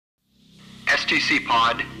STC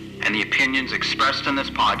Pod and the opinions expressed in this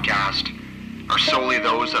podcast are solely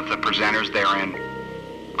those of the presenters therein,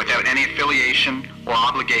 without any affiliation or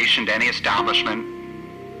obligation to any establishment,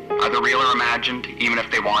 either real or imagined, even if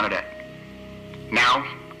they wanted it. Now,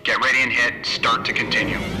 get ready and hit start to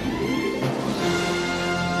continue.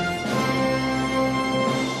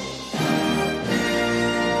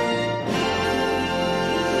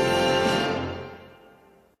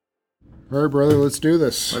 All right, brother, let's do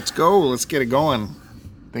this. Let's go. Let's get it going.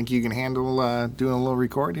 Think you can handle doing a little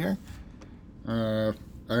record here? I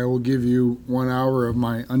will give you 1 hour of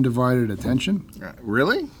my undivided attention.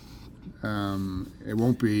 Really? It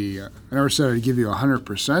won't be... I never said I'd give you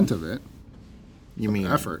 100% of it. You mean...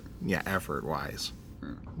 effort. Yeah, effort-wise.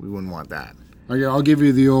 We wouldn't want that. I'll give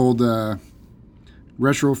you the old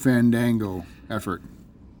retro fandango effort.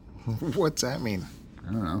 What's that mean?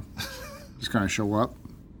 I don't know. Just kind of show up,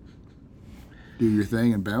 do your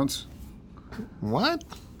thing, and bounce. What?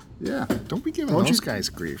 Yeah. Don't be giving those guys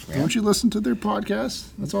grief, man. Don't you listen to their podcast?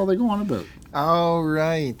 That's all they go on about. Oh,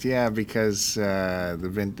 right. Yeah, because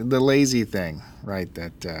the lazy thing, right,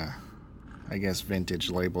 that I guess Vintage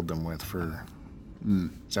labeled them with for...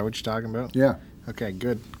 Is that what you're talking about? Yeah. Okay,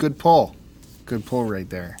 good. Good pull. Good pull right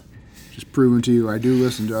there. Just proving to you I do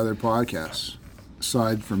listen to other podcasts,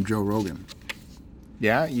 aside from Joe Rogan.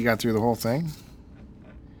 Yeah? You got through the whole thing?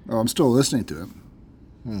 Oh, I'm still listening to it.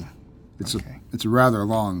 It's a rather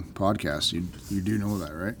long podcast. You do know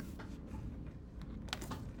that, right?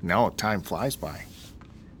 No, time flies by.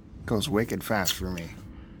 Goes wicked fast for me.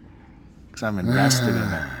 Because I'm invested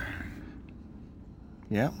in it.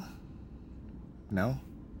 Yep. No?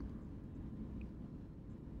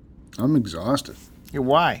 I'm exhausted. Yeah,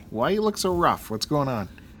 why? Why you look so rough? What's going on?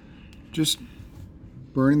 Just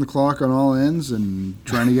burning the clock on all ends and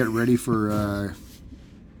trying to get ready for a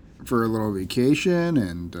little vacation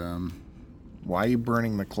and... Why are you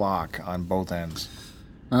burning the clock on both ends?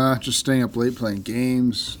 Just staying up late playing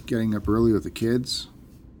games, getting up early with the kids.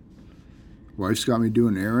 Wife's got me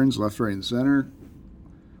doing errands left, right, and center.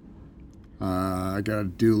 I got to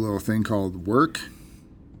do a little thing called work.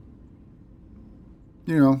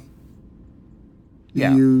 You know.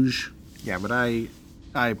 Yeah. Huge. Yeah, but I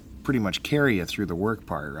pretty much carry you through the work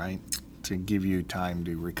part, right? To give you time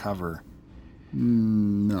to recover.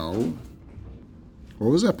 No.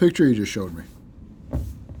 What was that picture you just showed me?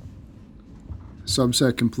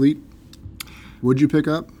 Subset complete. What'd you pick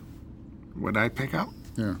up? What'd I pick up?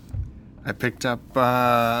 Yeah. I picked up, did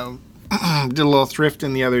a little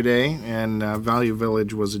thrifting the other day, and Value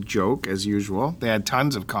Village was a joke, as usual. They had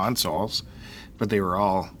tons of consoles, but they were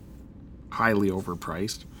all highly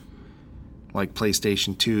overpriced. Like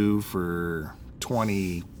PlayStation 2 for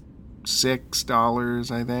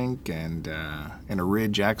 $26, I think, and a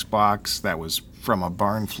Ridge Xbox that was from a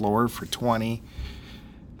barn floor for $20.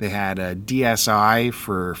 They had a DSi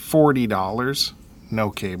for $40, no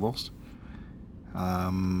cables.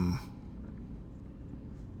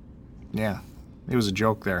 Yeah, it was a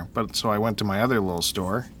joke there. But so I went to my other little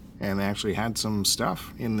store and they actually had some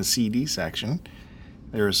stuff in the CD section.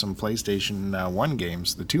 There were some PlayStation 1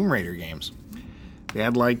 games, the Tomb Raider games. They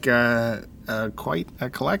had like quite a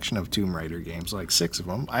collection of Tomb Raider games, like 6 of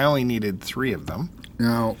them. I only needed 3 of them.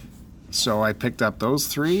 Now, so I picked up those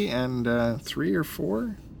 3 and 3 or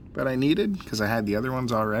 4 that I needed because I had the other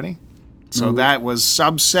ones already. So that was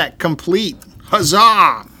subset complete.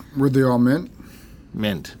 Huzzah! were they all mint?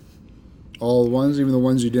 Mint. All the ones, even the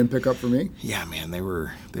ones you didn't pick up for me? Yeah, man, they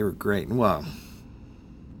were great. Well,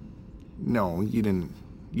 no, you didn't.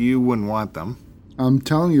 You wouldn't want them. I'm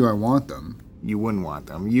telling you I want them. You wouldn't want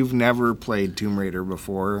them. You've never played Tomb Raider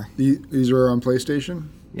before. These are on PlayStation?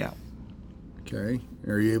 Yeah. Okay.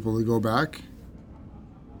 Are you able to go back?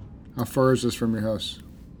 How far is this from your house?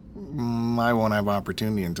 I won't have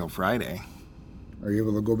opportunity until Friday. Are you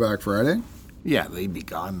able to go back Friday? Yeah, they'd be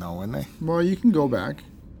gone though, wouldn't they? Well, you can go back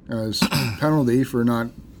as penalty for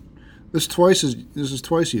not. This is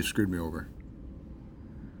twice you've screwed me over.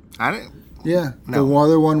 I didn't. Yeah, No. The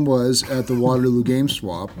other one was at the Waterloo Game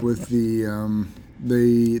Swap with the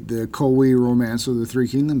Koei Romance of the Three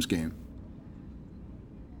Kingdoms game.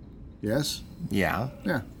 Yes. Yeah.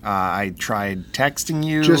 Yeah. I tried texting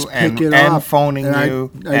you Just and pick it up, phoning and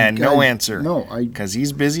you, and no answer. No, because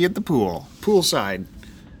he's busy at the poolside.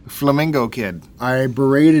 Flamingo kid. I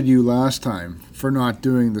berated you last time for not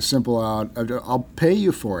doing the simple out. I'll pay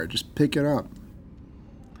you for it. Just pick it up.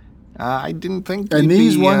 I didn't think. And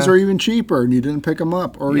these ones are even cheaper, and you didn't pick them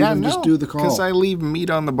up, or yeah, even just do the call. Because I leave meat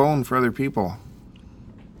on the bone for other people.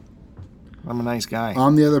 I'm a nice guy.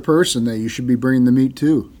 I'm the other person that you should be bringing the meat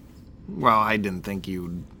to. Well, I didn't think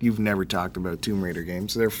you've never talked about Tomb Raider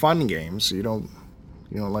games. They're fun games. So you don't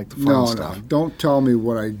like the fun stuff. No, don't tell me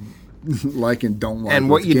what I like and don't like. And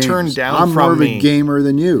what you games. turned down I'm from more of me. a gamer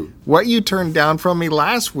than you. What you turned down from me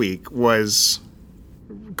last week was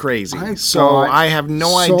crazy. So bought I have no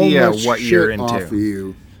so idea much what you're shit off into. of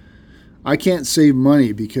you. I can't save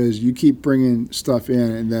money because you keep bringing stuff in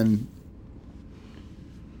and then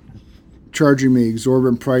charging me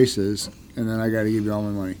exorbitant prices, and then I got to give you all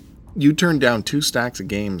my money. You turned down 2 stacks of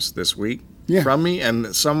games this week from me,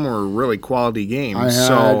 and some were really quality games. I had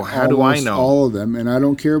so how do I know? all of them, and I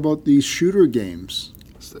don't care about these shooter games.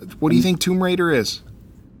 What do you think Tomb Raider is?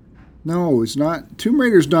 No, it's not. Tomb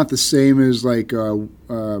Raider's not the same as like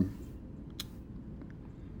World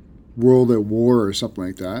at War or something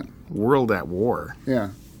like that. World at War.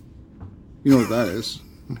 Yeah. You know what that is.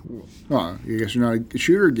 Oh, I guess you're not a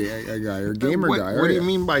shooter guy or gamer guy, What do you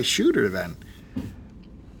mean by shooter, then?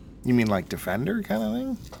 You mean like Defender kind of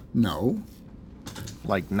thing? No.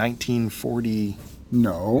 Like 1940...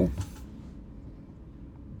 No.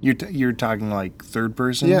 You're talking like third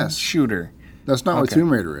person? Yes. Shooter. That's not what Okay.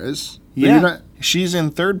 Tomb Raider is. But Yeah. you're not, She's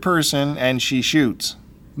in third person and she shoots.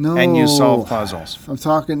 no. And you solve puzzles. I'm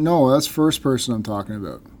talking, no, that's first person I'm talking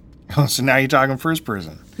about. Oh, so now you're talking first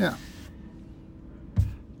person. Yeah.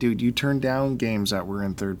 Dude, you turned down games that were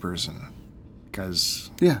in third person. Because...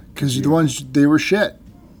 Yeah, because the ones, they were shit.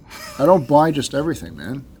 I don't buy just everything,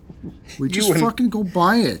 man. We just wouldn't- fucking go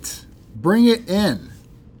buy it. Bring it in.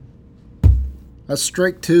 That's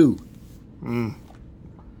strike 2. I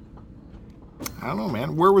don't know,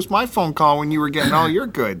 man. Where was my phone call when you were getting all your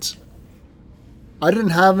goods? I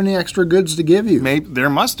didn't have any extra goods to give you. Maybe there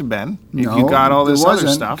must have been. If No, you got all this there other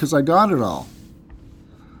wasn't, stuff. because I got it all.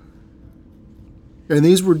 And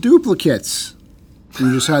these were duplicates.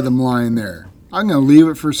 You just had them lying there. I'm going to leave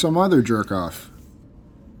it for some other jerk off.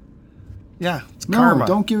 Yeah, it's No, karma.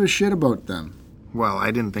 don't give a shit about them. Well,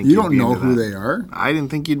 I didn't think You you'd don't be know into who that. they are. I didn't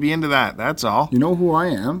think you'd be into that. That's all. You know who I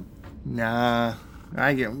am. Nah,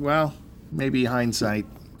 maybe hindsight.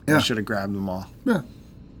 I Yeah. should have grabbed them all. Yeah.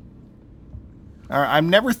 I'm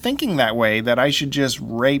never thinking that way, that I should just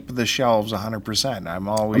rape the shelves 100%. I'm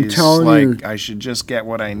always telling like, you. I should just get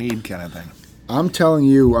what I need kind of thing. I'm telling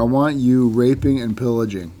you, I want you raping and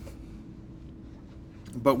pillaging.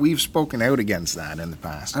 But we've spoken out against that in the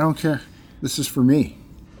past. I don't care. This is for me.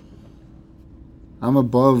 I'm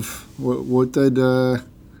above. What did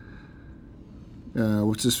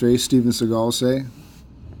what's his face? Steven Seagal say?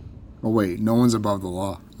 Oh wait, no one's above the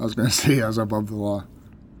law. I was gonna say I was above the law,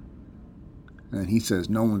 and he says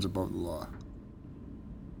no one's above the law.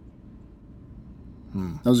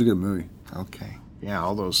 That was a good movie. Okay. Yeah,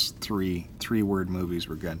 all those three-word movies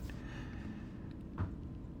were good.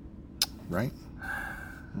 Right?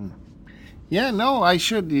 Yeah, no, I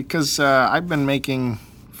should, because I've been making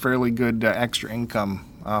fairly good extra income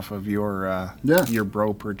off of your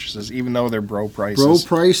bro purchases, even though they're bro prices. Bro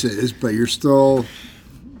prices, but you're still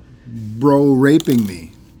bro raping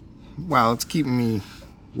me. Well, it's keeping me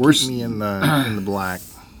in the black.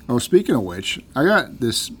 Oh, speaking of which, I got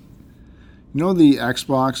this. You know the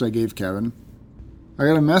Xbox I gave Kevin? I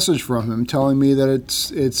got a message from him telling me that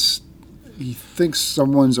it's he thinks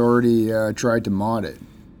someone's already tried to mod it.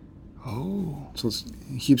 Oh. So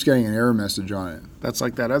he keeps getting an error message on it. That's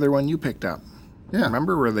like that other one you picked up. Yeah.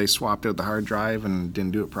 Remember where they swapped out the hard drive and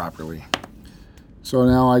didn't do it properly? So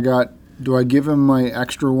now do I give him my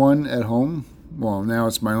extra one at home? Well, now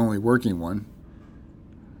it's my only working one.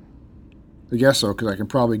 I guess so, because I can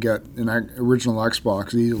probably get an original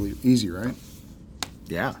Xbox easy, right?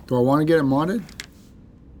 Yeah. Do I want to get it modded?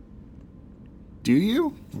 Do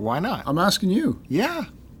you? Why not? I'm asking you. Yeah.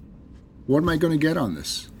 What am I going to get on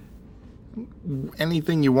this?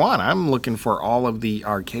 Anything you want. I'm looking for all of the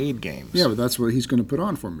arcade games. Yeah, but that's what he's going to put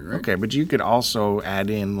on for me, right? Okay, but you could also add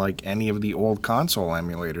in like any of the old console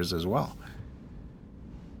emulators as well.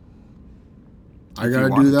 I If got you to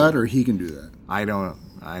do wanted that, to. or he can do that. I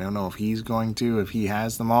don't know if he's going to, if he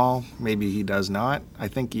has them all. Maybe he does not. I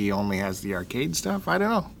think he only has the arcade stuff. I don't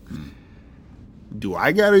know. Do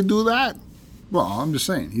I got to do that? Well, I'm just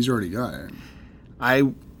saying, he's already got it.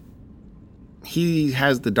 He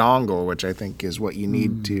has the dongle, which I think is what you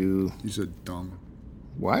need to... You said dongle.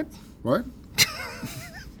 What? What?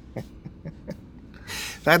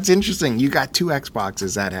 That's interesting. You got 2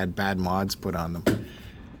 Xboxes that had bad mods put on them.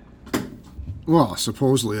 Well,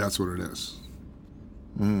 supposedly that's what it is.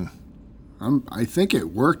 I think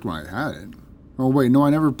it worked when I had it. Oh, wait, no,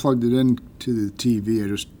 I never plugged it in to the TV. I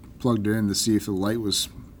just plugged it in to see if the light was...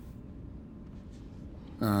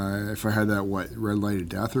 if I had that, red light of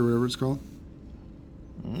death or whatever it's called.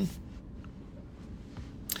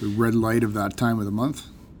 The red light of that time of the month.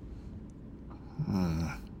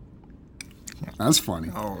 That's funny.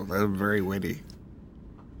 Oh, that's very witty.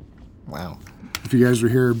 Wow. If you guys were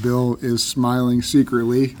here, Bill is smiling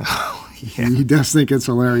secretly. Oh, yeah. He does think it's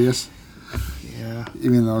hilarious, Yeah.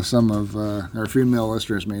 even though some of our female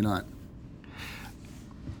listeners may not.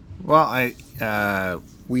 Well,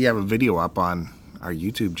 we have a video up on our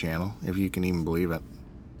YouTube channel, if you can even believe it.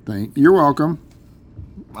 You're welcome.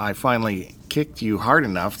 I finally kicked you hard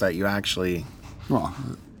enough that you actually... Well,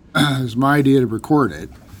 it was my idea to record it.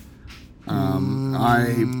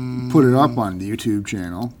 I put it up on the YouTube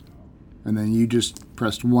channel, and then you just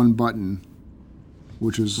pressed one button,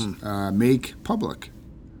 which is make public.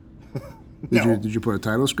 Did you put a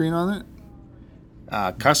title screen on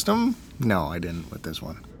it? Custom? No, I didn't with this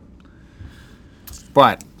one.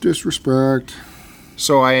 But... Disrespect.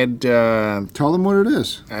 So I had... Tell them what it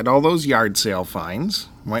is. I had all those yard sale finds.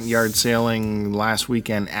 Went yard sailing last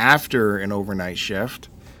weekend after an overnight shift.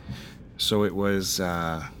 So it was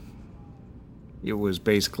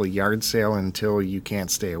basically yard sale until you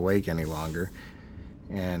can't stay awake any longer.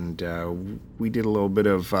 And we did a little bit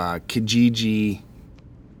of Kijiji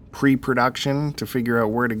pre-production to figure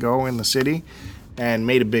out where to go in the city, and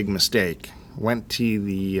made a big mistake. Went to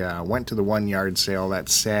the one yard sale that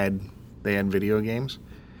said they had video games,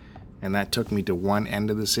 and that took me to one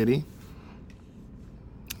end of the city.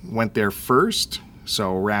 Went there first,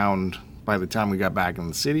 so by the time we got back in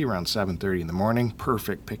the city, around 7:30 in the morning,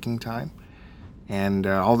 perfect picking time. And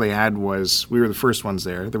all they had was, we were the first ones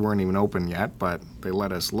there. They weren't even open yet, but they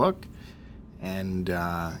let us look. And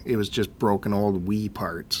it was just broken old Wii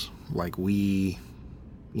parts, like Wii,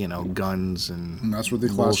 guns and that's what they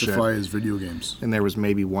bullshit. classify as video games. And there was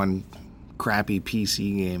maybe one crappy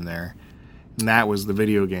PC game there. And that was the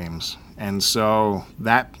video games. And so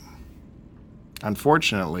that,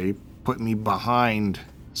 unfortunately, put me behind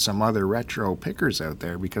some other retro pickers out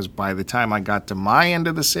there, because by the time I got to my end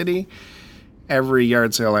of the city, every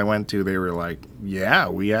yard sale I went to, they were like, yeah,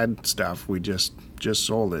 we had stuff. We just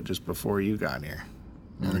sold it just before you got here.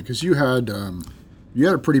 Because you had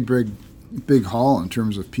a pretty big haul in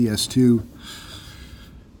terms of PS2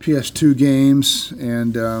 games,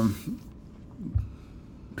 and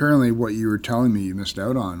apparently what you were telling me you missed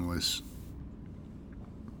out on was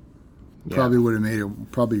probably would have made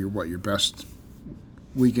it probably your best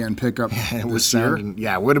weekend pickup this year.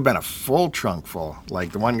 Yeah, it would have been a full trunk full.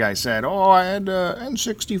 Like the one guy said, I had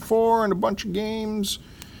N64 and a bunch of games,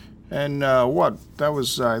 and that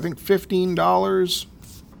was I think $15,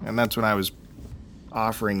 and that's when I was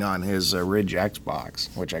offering on his Ridge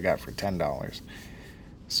Xbox, which I got for $10.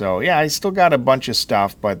 So yeah, I still got a bunch of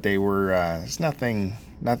stuff, but they were it's nothing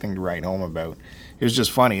to write home about. It was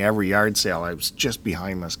just funny. Every yard sale, I was just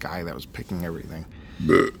behind this guy that was picking everything.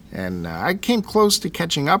 And I came close to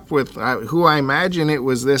catching up with who I imagine it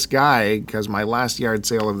was this guy, because my last yard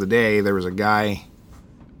sale of the day, there was a guy,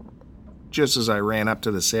 just as I ran up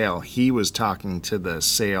to the sale, he was talking to the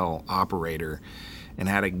sale operator and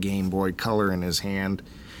had a Game Boy Color in his hand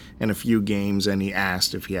and a few games, and he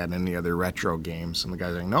asked if he had any other retro games. And the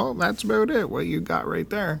guy's like, no, that's about it, what you got right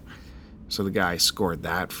there. So the guy scored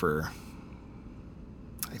that for,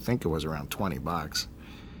 I think it was around $20.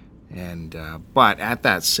 And but at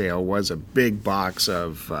that sale was a big box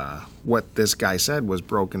of what this guy said was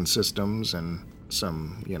broken systems and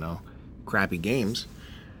some, crappy games.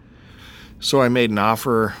 So I made an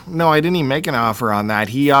offer. No, I didn't even make an offer on that.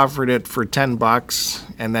 He offered it for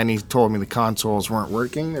 $10, and then he told me the consoles weren't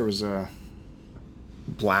working. There was a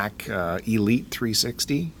black Elite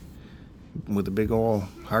 360 with a big old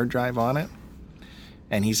hard drive on it,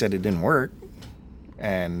 and he said it didn't work.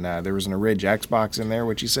 And there was an Ridge Xbox in there,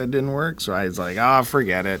 which he said didn't work. So I was like,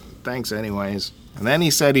 forget it. Thanks anyways. And then he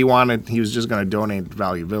said he was just going to donate to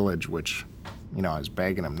Value Village, which, I was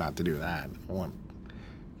begging him not to do that. I want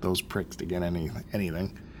those pricks to get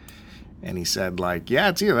anything. And he said, yeah,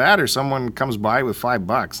 it's either that or someone comes by with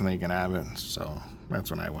 $5 and they can have it. So that's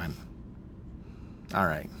when I went, all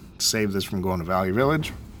right, save this from going to Value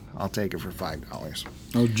Village. I'll take it for $5.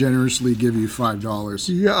 I'll generously give you $5.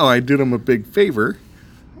 Yeah, I did him a big favor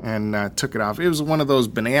and took it off. It was one of those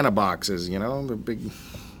banana boxes, the big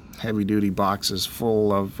heavy-duty boxes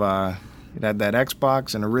full of, it had that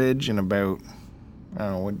Xbox and a Ridge and about, I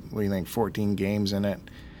don't know, what do you think, 14 games in it.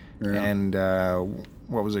 Yeah. And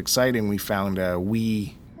what was exciting, we found a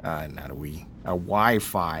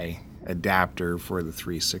Wi-Fi adapter for the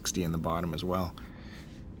 360 in the bottom as well,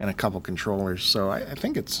 and a couple controllers. So I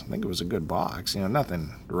think it was a good box.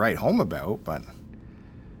 Nothing to write home about, but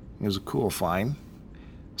it was a cool find.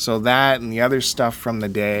 So that and the other stuff from the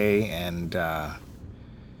day, and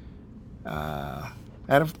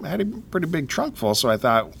I had a pretty big trunk full, so I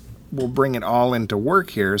thought we'll bring it all into work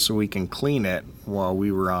here so we can clean it while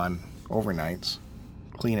we were on overnights.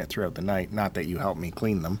 Clean it throughout the night. Not that you helped me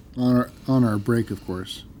clean them. On our break, of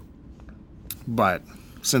course. But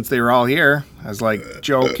since they were all here, I was like,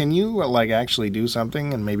 Joe, can you actually do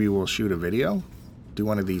something and maybe we'll shoot a video? Do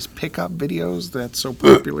one of these pickup videos that's so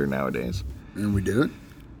popular nowadays. And we did it.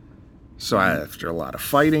 So after a lot of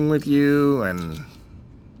fighting with you, and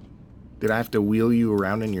did I have to wheel you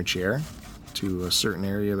around in your chair to a certain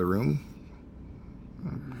area of the room?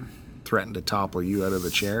 Threatened to topple you out of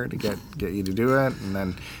the chair to get you to do it,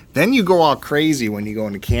 and then you go all crazy when you go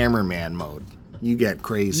into cameraman mode. You get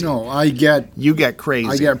crazy. No, you get crazy.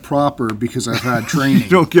 I get proper because I've had training. You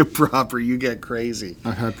don't get proper. You get crazy.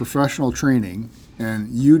 I've had professional training, and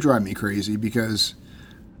you drive me crazy because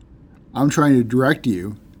I'm trying to direct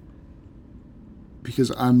you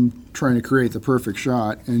because I'm trying to create the perfect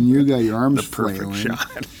shot, and you got your arms flailing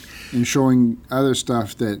shot and showing other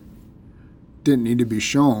stuff that didn't need to be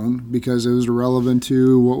shown because it was irrelevant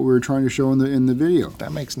to what we were trying to show in the video.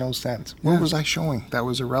 That makes no sense. What was I showing? That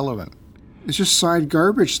was irrelevant. It's just side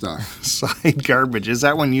garbage stuff. Side garbage. Is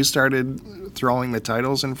that when you started throwing the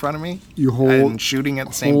titles in front of me? You hold and shooting at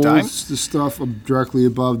the same time? The stuff directly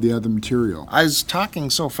above the other material. I was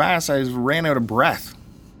talking so fast I ran out of breath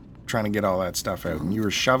trying to get all that stuff out. And you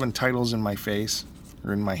were shoving titles in my face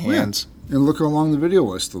or in my hands. Yeah. And look how long the video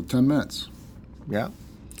was, still 10 minutes. Yeah.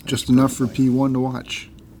 Just enough for P1 to watch.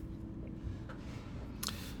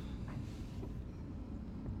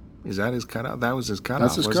 Is that his cutoff? That was his cutoff.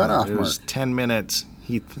 That's his cutoff. It was 10 minutes.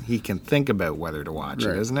 He can think about whether to watch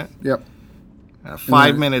it, isn't it? Yep.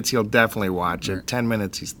 5 minutes he'll definitely watch it. 10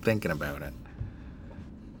 minutes he's thinking about it.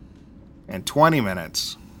 And 20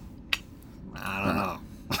 minutes, I don't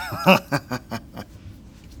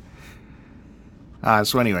know.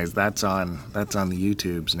 So anyways, that's on the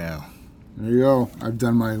YouTubes now. There you go. I've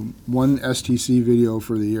done my one STC video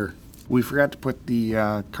for the year. We forgot to put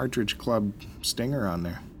the Cartridge Club stinger on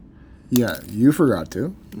there. Yeah, you forgot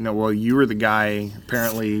to. No, well, you were the guy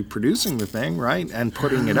apparently producing the thing, right? And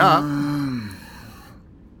putting it up.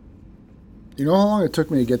 You know how long it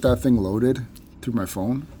took me to get that thing loaded through my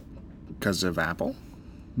phone? Because of Apple?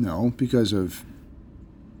 No, because of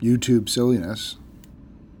YouTube silliness.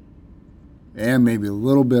 And maybe a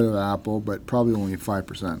little bit of Apple, but probably only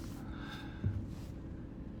 5%.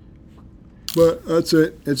 But that's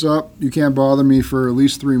it. It's up. You can't bother me for at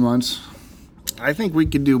least 3 months. I think we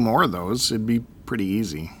could do more of those. It'd be pretty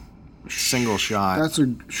easy. Single shot.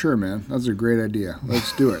 Sure, man. That's a great idea.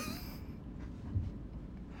 Let's do it.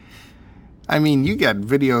 I mean, you got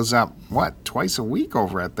videos up, twice a week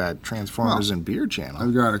over at that Transformers and Beer channel.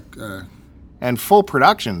 I've got and full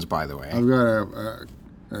productions, by the way. I've got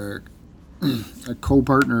a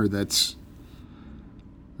co-partner that's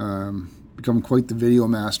become quite the video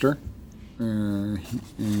master. And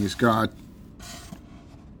he's got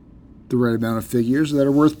the right amount of figures that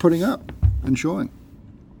are worth putting up and showing.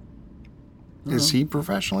 Is he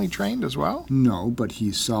professionally trained as well? No, but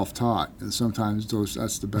he's self-taught, and sometimes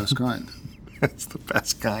that's the best kind. That's the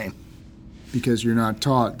best kind. Because you're not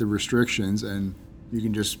taught the restrictions, and you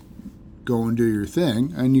can just go and do your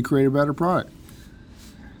thing, and you create a better product.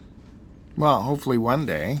 Well, hopefully one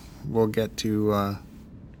day we'll get to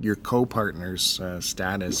your co-partner's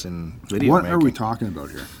status in video What making. are we talking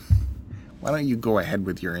about here? Why don't you go ahead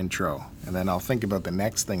with your intro, and then I'll think about the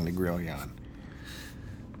next thing to grill you on.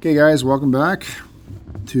 Okay, guys, welcome back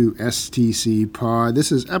to STC Pod.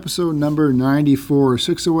 This is episode number 94,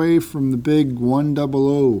 6 away from the big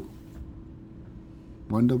 100.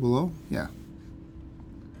 100? Yeah.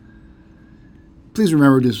 Please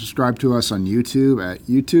remember to subscribe to us on YouTube at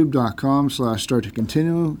youtube.com/start to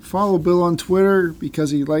continue. Follow Bill on Twitter because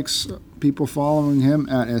he likes people following him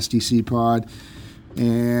at STC Pod.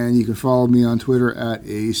 And you can follow me on Twitter at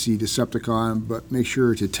AC Decepticon, but make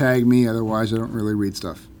sure to tag me, otherwise I don't really read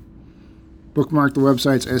stuff. Bookmark the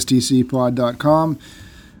websites stcpod.com,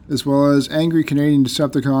 as well as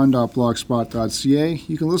angrycanadiandecepticon.blogspot.ca.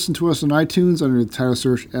 You can listen to us on iTunes under the title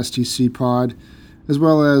search STC Pod, as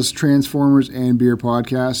well as Transformers and Beer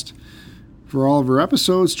Podcast. For all of our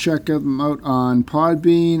episodes, check them out on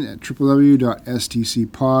Podbean at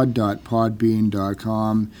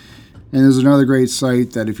www.stcpod.podbean.com. And there's another great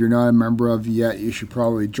site that if you're not a member of yet, you should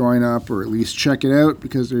probably join up or at least check it out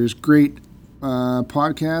because there's great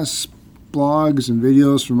podcasts, blogs, and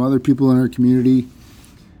videos from other people in our community.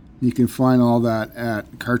 You can find all that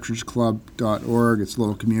at cartridgeclub.org. It's a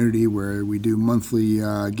little community where we do monthly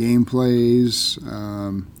gameplays.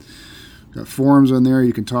 Got forums on there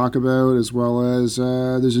you can talk about, as well as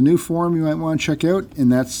there's a new forum you might want to check out,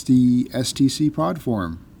 and that's the STC Pod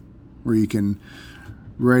forum, where you can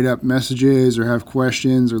write up messages or have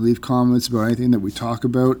questions or leave comments about anything that we talk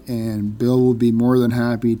about, and Bill will be more than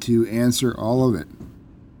happy to answer all of it.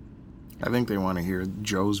 I think they want to hear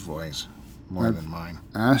Joe's voice more than mine.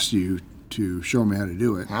 I asked you to show me how to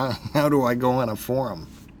do it. How do I go on a forum?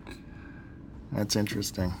 That's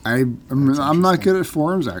interesting. I'm not good at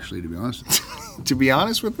forums, actually, to be honest. To be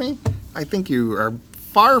honest with me, I think you are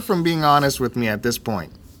far from being honest with me at this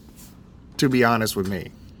point. To be honest with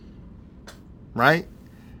me. Right?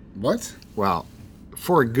 What? Well,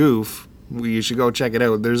 for a goof, you should go check it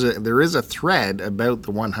out. There is a thread about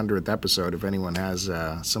the 100th episode if anyone has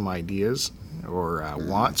some ideas or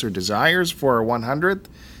wants or desires for a 100th.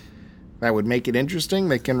 That would make it interesting.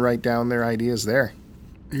 They can write down their ideas there.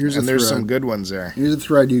 There's some good ones there. Here's a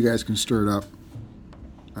thread you guys can stir it up.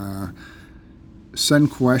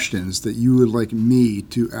 Send questions that you would like me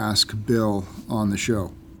to ask Bill on the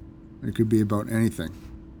show. It could be about anything.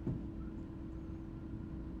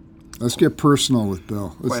 Let's get personal with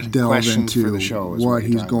Bill. Let's delve into for the show what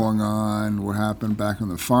he's going on, what happened back on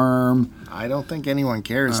the farm. I don't think anyone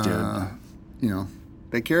cares, dude. You know,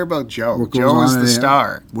 they care about Joe. What goes Joe on is the at-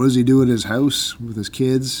 star. What does he do at his house with his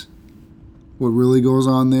kids? What really goes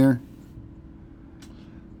on there?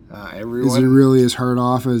 Is it Everyone. really as hard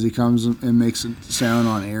off as he comes and makes it sound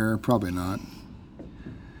on air? Probably not.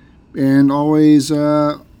 And always,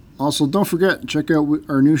 also don't forget, check out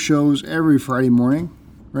our new shows every Friday morning,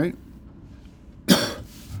 right?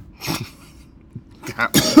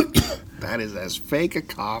 That is as fake a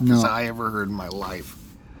cough No. as I ever heard in my life.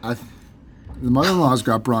 The mother-in-law's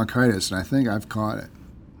got bronchitis, and I think I've caught it.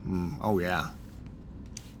 Oh, yeah.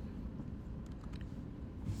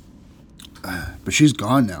 But she's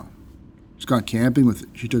gone now. She's gone camping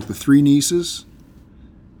she took the 3 nieces,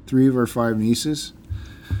 3 of our 5 nieces,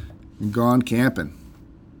 and gone camping.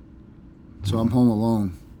 So I'm home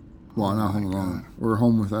alone. Well, not home alone. We're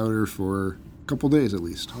home without her for a couple days at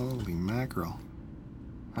least. Holy mackerel.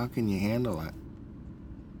 How can you handle that?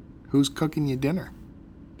 Who's cooking you dinner?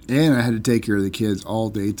 And I had to take care of the kids all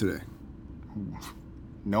day today.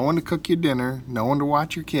 No one to cook your dinner. No one to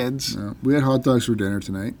watch your kids. We had hot dogs for dinner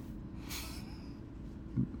tonight.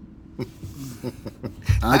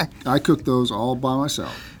 I cooked those all by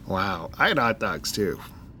myself. Wow. I had hot dogs, too.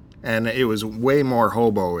 And it was way more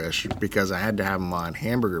hobo-ish because I had to have them on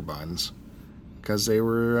hamburger buns because they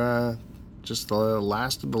were just the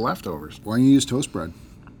last of the leftovers. Why don't you use toast bread?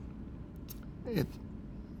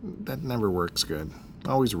 That never works good.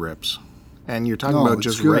 Always rips. And you're talking No, about it's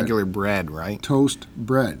just good. regular bread, right? Toast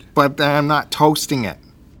bread. But I'm not toasting it.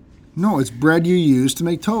 No, it's bread you use to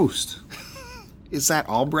make toast. Is that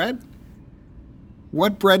all bread?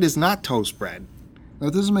 What bread is not toast bread?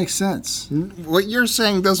 That doesn't make sense. What you're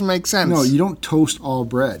saying doesn't make sense. No, you don't toast all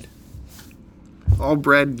bread. All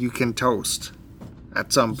bread you can toast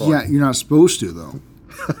at some point. Yeah, you're not supposed to, though.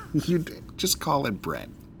 You just call it bread.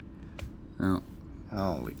 No.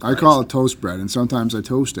 Holy I call it toast bread, and sometimes I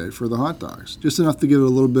toast it for the hot dogs. Just enough to give it a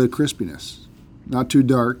little bit of crispiness. Not too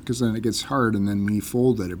dark, because then it gets hard, and then when you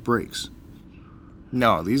fold it, it breaks.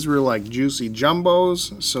 No, these were like juicy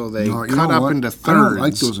jumbos, so they No, you cut know up what? into I thirds. don't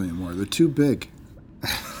like those anymore. They're too big.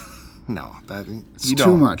 No, that It's you too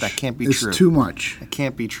don't. much. That can't be it's true. It's too much. That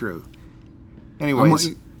can't be true.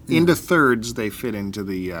 Anyways, into thirds they fit into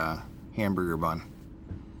the hamburger bun.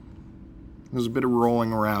 There was a bit of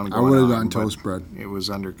rolling around. I Going would have on, gone but toast bread. It was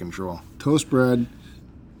under control. Toast bread,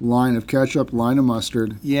 line of ketchup, line of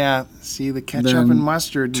mustard. Yeah, see the ketchup Then and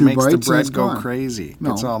mustard 2 makes the bites, bread that's go gone. crazy.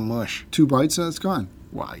 No. It's all mush. 2 bites, and it's gone.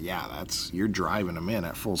 Well, yeah, you're driving them in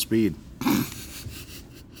at full speed.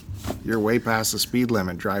 You're way past the speed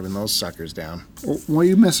limit driving those suckers down. Well, what are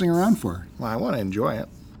you messing around for? Well, I want to enjoy it.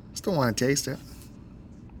 Still want to taste it.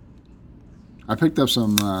 I picked up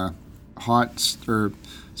some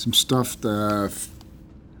some stuffed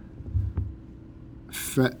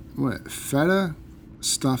feta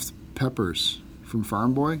stuffed peppers from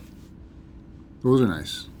Farm Boy. Those are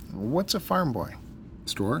nice. What's a farm boy?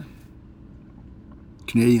 Store.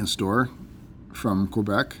 Canadian store from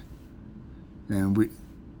Quebec. And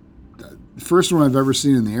the first one I've ever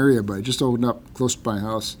seen in the area, but it just opened up close to my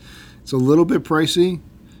house. It's a little bit pricey,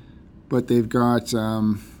 but they've got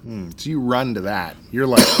So you run to that. You're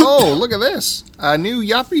like, oh, look at this. A new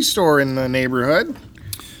yuppie store in the neighborhood.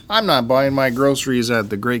 I'm not buying my groceries at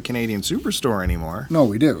the Great Canadian Superstore anymore. No,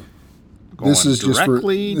 we do. This is just for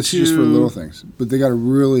little things. But they got a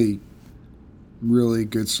really, really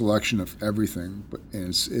good selection of everything. And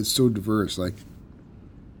it's so diverse. Like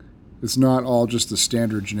It's not all just the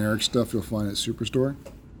standard generic stuff you'll find at Superstore.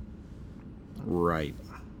 Right.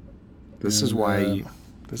 This is And, why.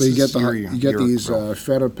 But you get these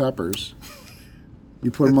feta peppers.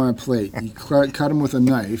 You put them on a plate. You cut them with a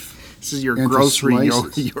knife. This is your into grocery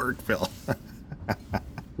slices. Yorkville.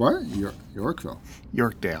 What? Yorkville.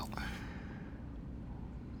 Yorkdale.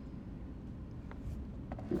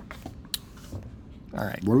 All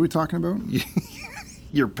right. What are we talking about?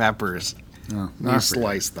 Your peppers. Oh, You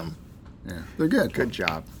slice them. Yeah, they're good. Good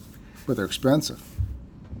job. But they're expensive.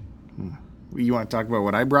 You want to talk about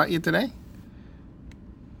what I brought you today?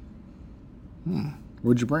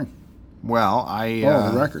 What'd you bring? Well,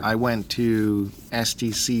 the record. I went to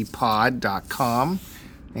stcpod.com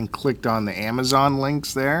and clicked on the Amazon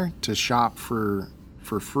links there to shop for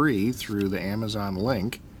free through the Amazon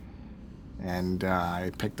link. And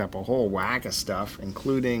I picked up a whole whack of stuff,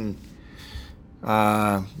 including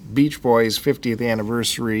Beach Boys' 50th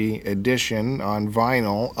anniversary edition on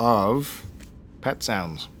vinyl of Pet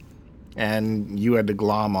Sounds. And you had to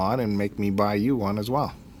glom on and make me buy you one as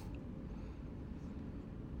well.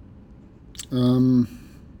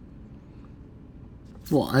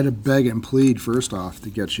 Well, I had to beg and plead first off to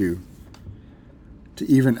get you to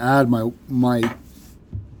even add my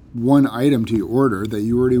one item to your order that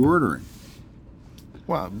you were already ordering.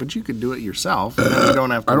 Well, but you could do it yourself, and then you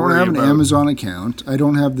don't have to I don't worry have an about... Amazon account. I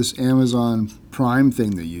don't have this Amazon Prime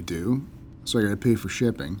thing that you do, so I got to pay for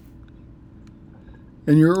shipping.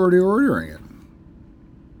 And you're already ordering it,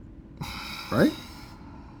 right?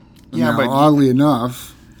 Yeah, now, but oddly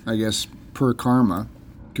enough, I guess per karma,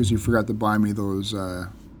 because you forgot to buy me those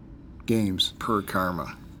games. Per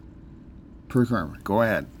karma. Per karma. Go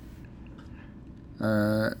ahead.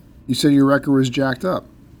 You said your record was jacked up.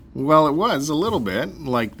 Well, it was a little bit.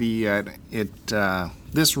 Like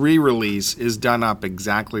this re-release is done up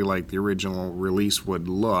exactly like the original release would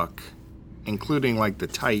look, including like the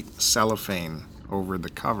tight cellophane over the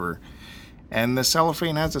cover, and the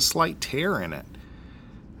cellophane has a slight tear in it.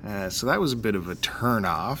 So that was a bit of a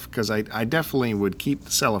turn-off, because I definitely would keep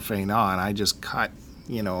the cellophane on. I just cut,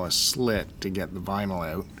 a slit to get the vinyl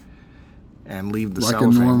out and leave the cellophane.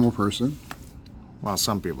 Like a normal person. Well,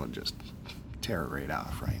 some people just tear it right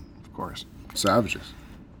off, right? Of course. Savages.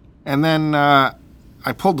 And then I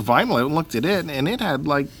pulled the vinyl out and looked at it, and it had,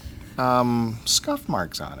 like, scuff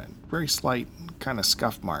marks on it. Very slight kind of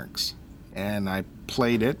scuff marks. And I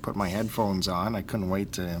played it, put my headphones on. I couldn't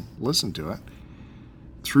wait to listen to it.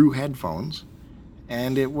 Through headphones,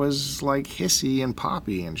 and it was like hissy and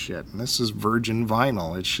poppy and shit. And this is virgin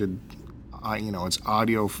vinyl. It should, it's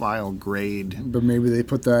audiophile grade. But maybe they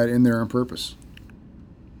put that in there on purpose.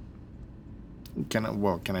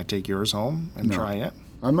 Can I take yours home and try it?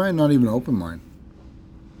 I might not even open mine.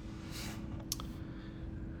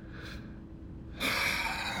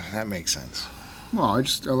 That makes sense. Well, I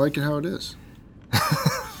like it how it is.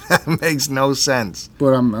 That makes no sense.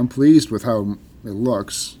 But I'm pleased with how it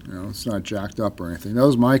looks. It's not jacked up or anything. That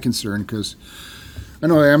was my concern, because I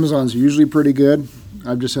know Amazon's usually pretty good.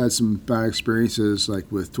 I've just had some bad experiences,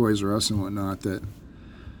 like with Toys R Us and whatnot, that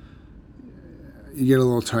you get a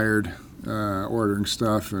little tired ordering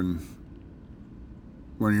stuff, and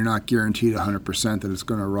when you're not guaranteed 100% that it's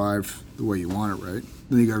going to arrive the way you want it, right?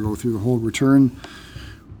 Then you got to go through the whole return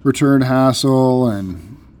hassle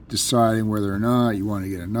and deciding whether or not you want to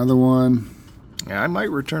get another one. Yeah, I might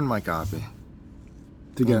return my copy.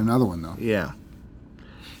 To get another one, though. Yeah.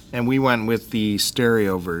 And we went with the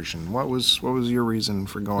stereo version. What was your reason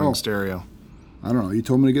for going stereo? I don't know. You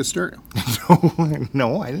told me to get stereo.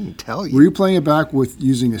 No, I didn't tell you. Were you playing it back with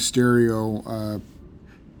using a stereo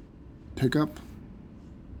pickup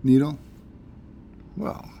needle?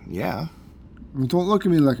 Well, yeah. Well, don't look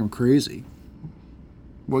at me like I'm crazy.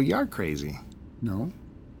 Well, you are crazy. No.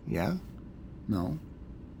 Yeah? No.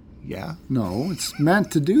 Yeah? No, it's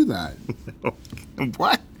meant to do that.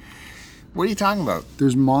 What? What are you talking about?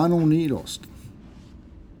 There's mono needles.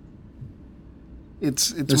 It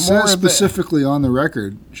says specifically on the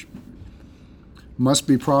record, must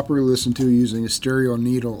be properly listened to using a stereo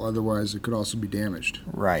needle, otherwise it could also be damaged.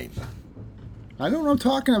 Right. I don't know what I'm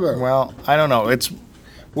talking about. Well, I don't know.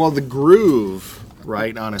 The groove,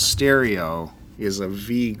 right, on a stereo is a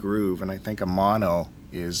V groove, and I think a mono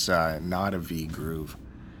is not a V groove.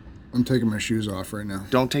 I'm taking my shoes off right now.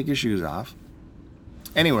 Don't take your shoes off.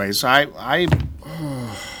 Anyways, I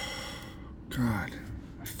oh, God.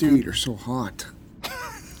 My feet are so hot.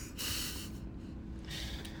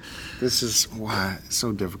 This is why it's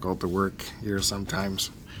so difficult to work here sometimes.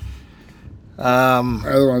 The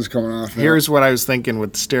other one's coming off now. Here's what I was thinking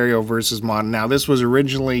with stereo versus mono. Now, this was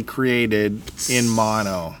originally created in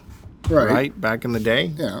mono, right? Back in the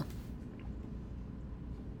day? Yeah.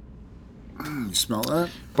 You smell that?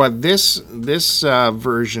 But this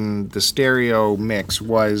version, the stereo mix,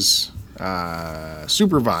 was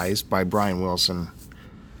supervised by Brian Wilson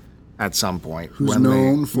at some point. Who's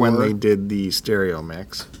known when for- they did the stereo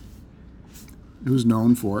mix. Who's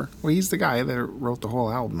known for? Well, he's the guy that wrote the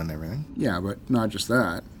whole album and everything. Yeah, but not just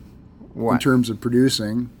that. In What? terms of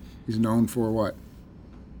producing, he's known for what?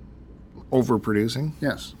 Overproducing?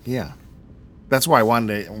 Yes. Yeah. That's why I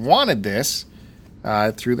wanted this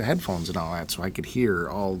through the headphones and all that, so I could hear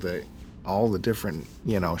all the different,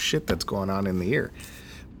 shit that's going on in the ear.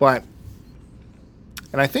 But,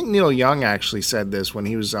 and I think Neil Young actually said this when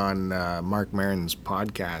he was on Mark Maron's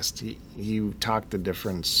podcast. He talked the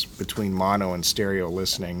difference between mono and stereo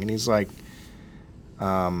listening, and he's like,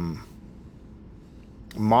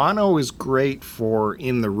 mono is great for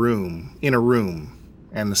in a room,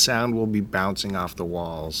 and the sound will be bouncing off the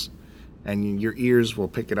walls, and your ears will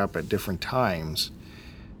pick it up at different times.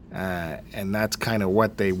 And that's kind of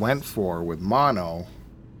what they went for with mono.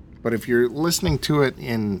 But if you're listening to it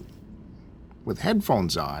with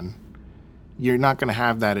headphones on, you're not going to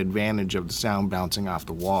have that advantage of the sound bouncing off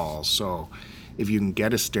the walls. So if you can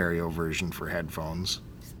get a stereo version for headphones,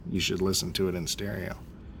 you should listen to it in stereo.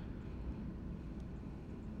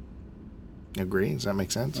 Agree? Does that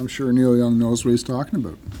make sense? I'm sure Neil Young knows what he's talking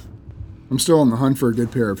about. I'm still on the hunt for a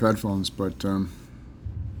good pair of headphones, but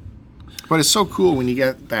it's so cool when you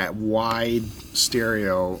get that wide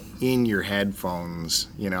stereo in your headphones,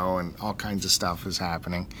 and all kinds of stuff is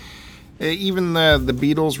happening. Even the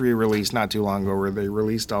Beatles re-released not too long ago, where they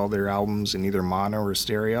released all their albums in either mono or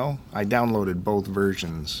stereo. I downloaded both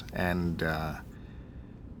versions, and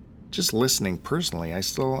just listening personally, I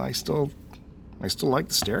still like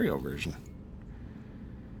the stereo version.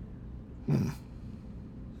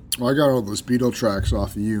 Well, I got all those Beatle tracks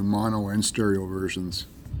off of you, mono and stereo versions.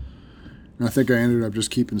 And I think I ended up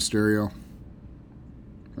just keeping stereo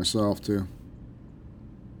myself, too.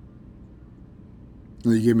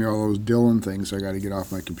 And you give me all those Dylan things I got to get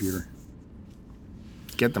off my computer.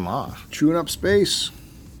 Get them off. Chewing up space.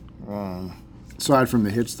 Aside from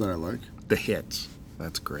the hits that I like. The hits.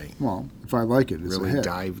 That's great. Well, if I like it, it's Really a hit.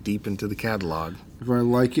 dive deep into the catalog. If I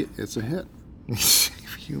like it, it's a hit.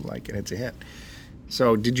 If you like it, it's a hit.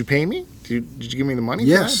 So, did you pay me? Did you give me the money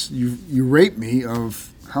Yes, for that? you raped me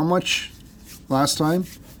of how much last time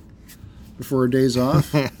before days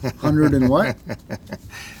off? 100 and what?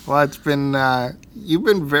 Well, it's been, you've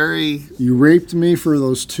been very... You raped me for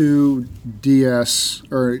those two DS,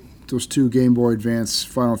 or those two Game Boy Advance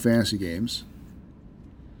Final Fantasy games.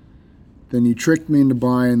 Then you tricked me into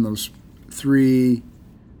buying those 3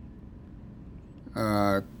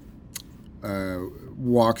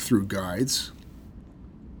 walkthrough guides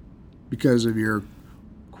because of your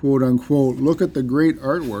quote-unquote, look at the great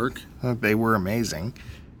artwork. They were amazing.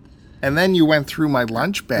 And then you went through my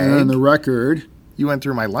lunch bag. And on the record... You went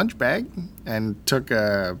through my lunch bag and took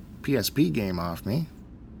a PSP game off me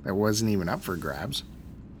that wasn't even up for grabs.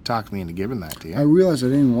 Talked me into giving that to you. I realized I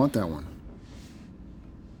didn't even want that one.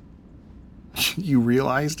 You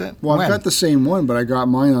realized it? Well, When? I've got the same one, but I got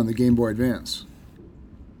mine on the Game Boy Advance.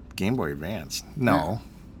 Game Boy Advance? No.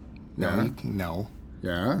 Yeah. No.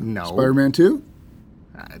 Yeah? No. Spider-Man 2?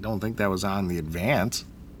 I don't think that was on the Advance.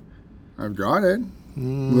 I've got it.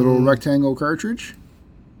 Little rectangle cartridge?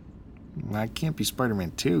 That can't be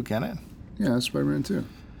Spider-Man 2, can it? Yeah, it's Spider-Man 2.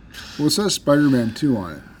 Well, it says Spider-Man 2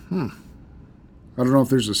 on it. I don't know if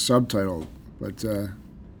there's a subtitle, but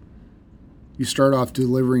you start off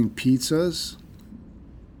delivering pizzas.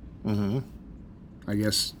 Mm-hmm. I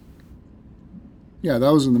guess. Yeah,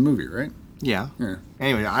 that was in the movie, right? Yeah. Yeah.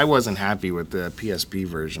 Anyway, I wasn't happy with the PSP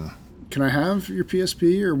version. Can I have your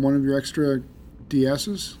PSP or one of your extra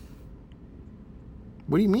DSs?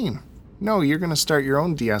 What do you mean? No, you're going to start your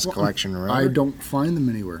own DS collection, remember? I don't find them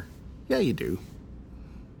anywhere. Yeah, you do.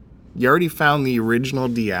 You already found the original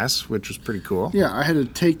DS, which was pretty cool. Yeah, I had to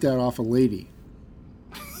take that off a lady.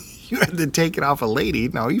 You had to take it off a lady?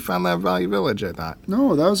 No, you found that at Value Village, I thought.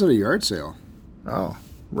 No, that was at a yard sale. Oh,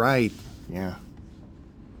 right. Yeah.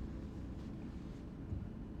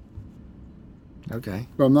 Okay.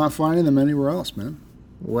 But I'm not finding them anywhere else, man.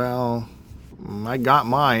 Well, I got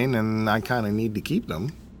mine, and I kind of need to keep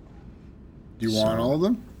them. Do you want all of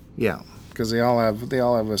them? Yeah, because they all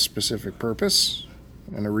have a specific purpose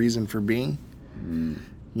and a reason for being.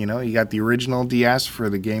 You know, you got the original DS for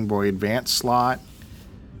the Game Boy Advance slot,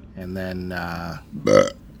 and then Are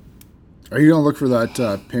you gonna look for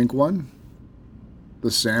that pink one,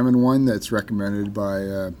 the salmon one that's recommended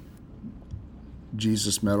by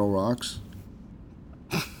Jesus Metal Rocks?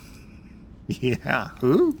 yeah,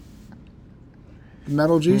 who? The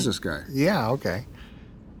Metal Jesus guy. Yeah, okay.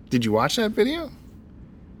 Did you watch that video?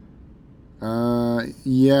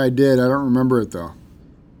 Yeah, I did. I don't remember it though,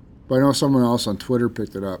 but I know someone else on Twitter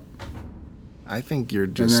picked it up I think you're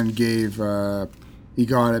just. and then gave. He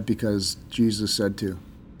got it because Jesus said to.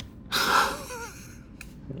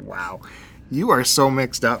 Wow. You are so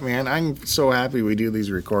mixed up, man. I'm so happy we do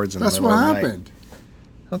these records in That's the middle what of the night. happened.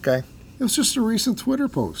 Okay. It was just a recent Twitter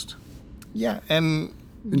post. Yeah, and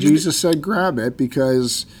Jesus said grab it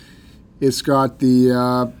because it's got the,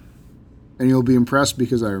 and you'll be impressed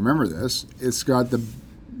because I remember this, it's got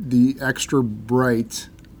the extra bright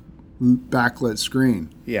backlit screen.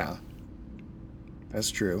 Yeah.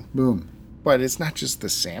 That's true. Boom. But it's not just the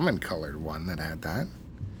salmon colored one that had that.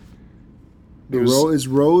 Is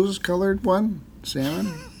rose colored one?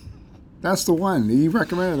 Salmon? That's the one. He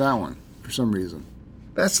recommended that one for some reason.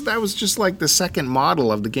 That was just like the second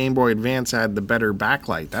model of the Game Boy Advance had the better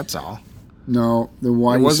backlight. That's all. No, then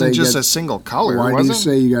why It do you wasn't say just get, a single color. why was do you it?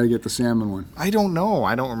 say you got to get the salmon one? I don't know.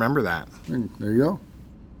 I don't remember that. There you go.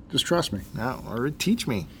 Just trust me. No, or teach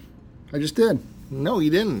me. I just did. No, you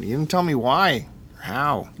didn't. You didn't tell me why or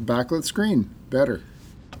how. Backlit screen. Better.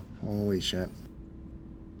 Holy shit.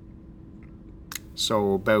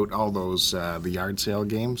 So about all those the yard sale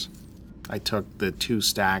games, I took the 2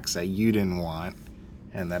 stacks that you didn't want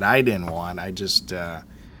and that I didn't want. I just I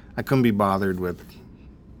couldn't be bothered with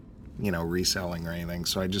reselling or anything,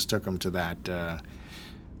 so I just took them to that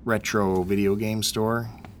retro video game store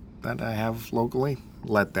that I have locally.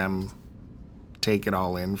 Let them take it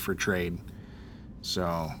all in for trade.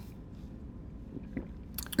 So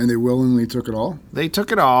And they willingly took it all? they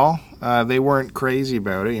took it all. They weren't crazy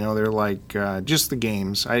about it. They're like, just the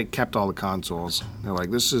games. I kept all the consoles. They're like,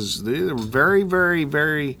 these are very, very,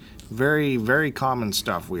 very, very, very common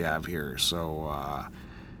stuff we have here. So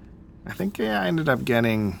I think I ended up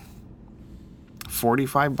getting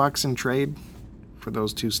 $45 in trade for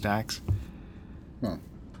those 2 stacks. Well,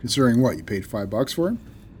 considering what? You paid $5 for it?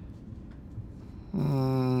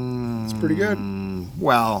 It's pretty good.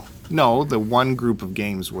 Well, no, the one group of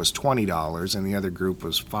games was $20 and the other group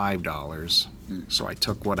was $5. So I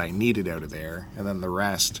took what I needed out of there, and then the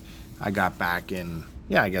rest I got back in,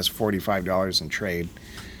 I guess $45 in trade.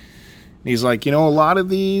 And he's like, a lot of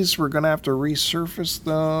these we're going to have to resurface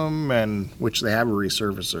them, and which they have a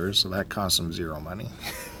resurfacer, so that costs them 0 money.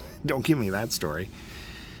 Don't give me that story.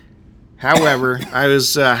 However, I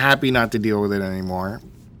was happy not to deal with it anymore.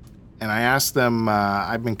 And I asked them,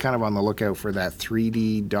 I've been kind of on the lookout for that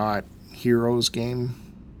 3D Dot Heroes game.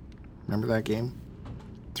 Remember that game?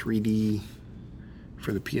 3D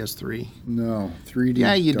for the PS3. No, 3D.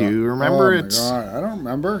 Yeah, you dot. do. Remember Oh it's... my God, I don't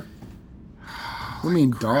remember. What do you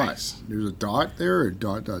mean dot? There's a dot there or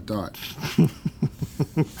dot, dot, dot?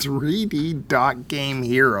 3D Dot Game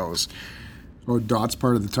Heroes. Oh, dot's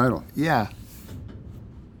part of the title. Yeah.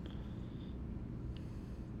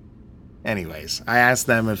 Anyways, I asked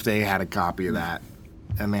them if they had a copy of that,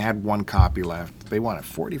 and they had 1 copy left. They wanted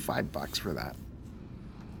 $45 for that.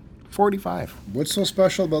 45. What's so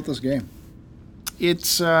special about this game?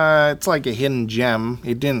 It's like a hidden gem.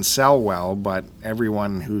 It didn't sell well, but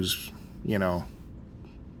everyone who's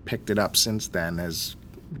picked it up since then has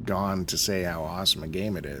gone to say how awesome a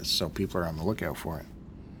game it is. So people are on the lookout for it.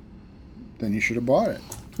 Then you should have bought it.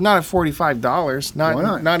 Not at $45. Why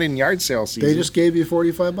not? Not in yard sale season. They just gave you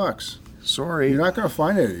 $45. Sorry. You're not going to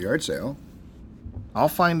find it at a yard sale. I'll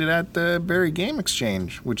find it at the Barrie Game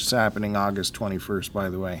Exchange, which is happening August 21st, by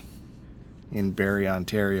the way, in Barrie,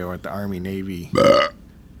 Ontario, at the Army Navy.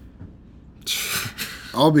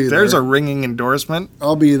 I'll be there. There's a ringing endorsement.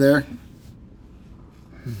 I'll be there.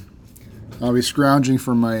 I'll be scrounging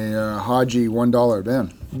for my Haji $1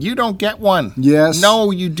 bin. You don't get one. Yes.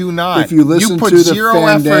 No, you do not. If you listen put to the zero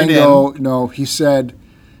effort Fandango, in. no, he said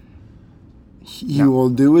he will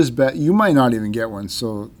do his best. You might not even get one.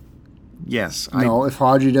 So, Yes. no, if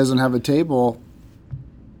Haji doesn't have a table,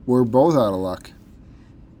 we're both out of luck.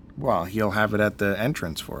 Well, he'll have it at the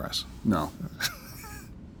entrance for us. No,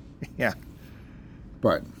 Yeah.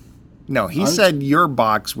 but No, he said your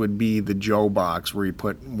box would be the Joe box where you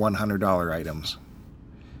put $100 items.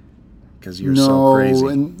 Because you're so crazy.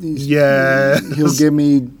 And Yes. he'll give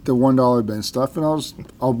me the $1 bin stuff, and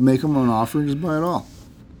I'll make him an offer and just buy it all.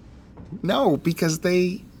 No, because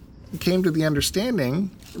they came to the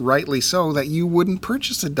understanding, rightly so, that you wouldn't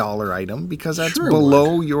purchase a $1 item because that's Sure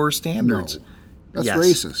below would. your standards. No, that's Yes.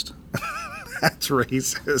 racist. That's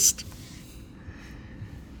racist.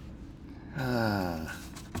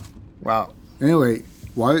 Well, Anyway,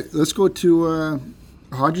 let's go to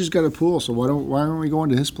Haji's got a pool, so why don't we go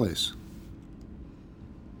into his place?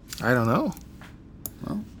 I don't know.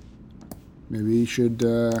 Maybe you should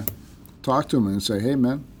talk to him and say, hey,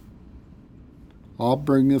 man, I'll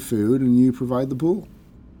bring the food and you provide the pool.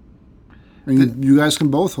 And you guys can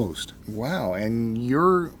both host. Wow, and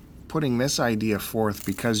you're putting this idea forth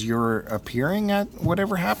because you're appearing at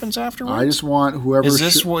whatever happens afterwards? I just want whoever... Is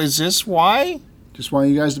this why? Just want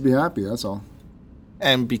you guys to be happy, that's all.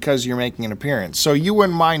 And because you're making an appearance. So you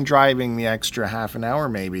wouldn't mind driving the extra half an hour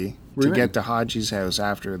maybe to get to Haji's house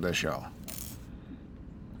after the show?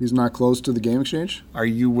 He's not close to the game exchange? Are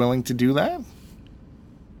you willing to do that?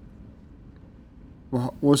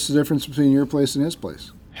 Well, what's the difference between your place and his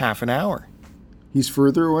place? Half an hour. He's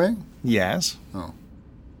further away? Yes. Oh.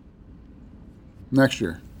 Next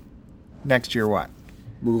year. Next year what?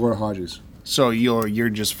 We'll go to Haji's. So you're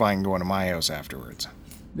just fine going to my house afterwards?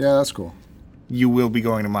 Yeah, that's cool. You will be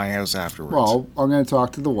going to my house afterwards? Well, I'm going to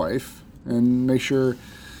talk to the wife and make sure...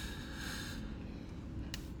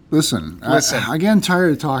 Listen. I'm getting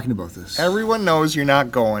tired of talking about this. Everyone knows you're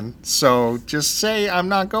not going, so just say I'm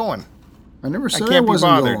not going. I never said I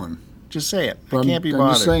wasn't going. Just say it. But I can't be bothered.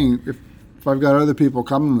 I'm just saying, if I've got other people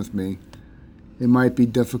coming with me, it might be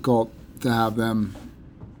difficult to have them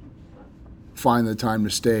find the time to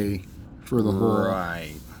stay for the whole...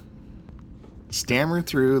 Right. Stammer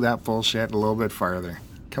through that bullshit a little bit farther.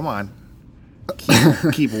 Come on.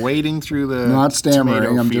 Keep wading through the Not stammering.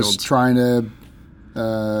 tomato I'm fields. just trying to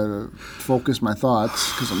focus my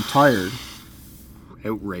thoughts because I'm tired.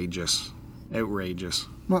 Outrageous.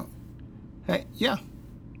 Well, Hey, yeah.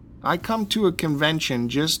 I come to a convention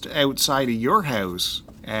just outside of your house,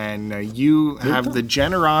 and you have the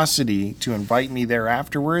generosity to invite me there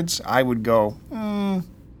afterwards. I would go,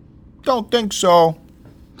 don't think so.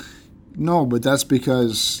 no, but that's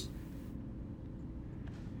because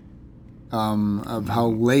of how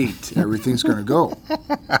late everything's going to go.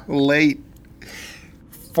 Late.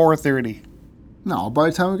 4:30. No, by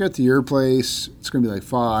the time we get to your place, it's going to be like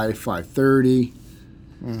 5:30.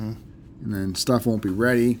 Mm-hmm. And then stuff won't be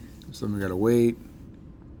ready, so then we got to wait.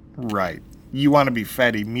 Right. You want to be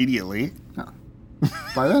fed immediately. No.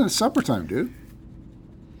 By then, it's supper time, dude.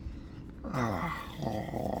 You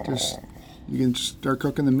can just start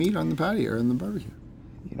cooking the meat on the patio or in the barbecue.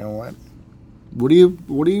 You know what? What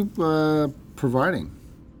are you providing?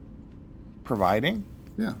 Providing?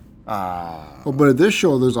 Yeah. Oh, but at this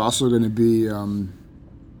show, there's also going to be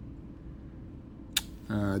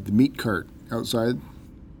the meat cart outside.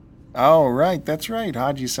 Oh, right. That's right.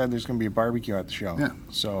 Haji said there's going to be a barbecue at the show. Yeah.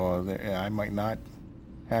 So I might not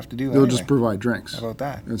have to do that. They'll anyway. just provide drinks. How about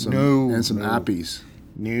that? And some, no. and some no. appies.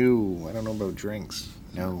 No. I don't know about drinks.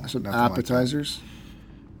 No. Some nothing like appetizers.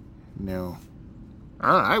 that. No.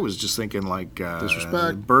 I was just thinking like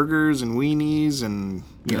Disrespect. burgers and weenies and,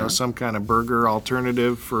 you know, some kind of burger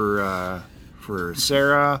alternative for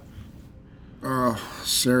Sarah. Oh,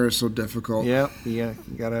 Sarah's so difficult. Yeah. You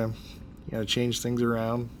gotta change things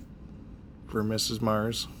around for Mrs.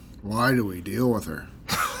 Mars. Why do we deal with her?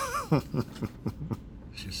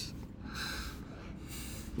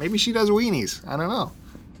 Maybe she does weenies. I don't know.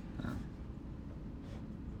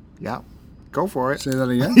 Yeah. Go for it. Say that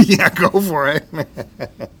again? Yeah, go for it.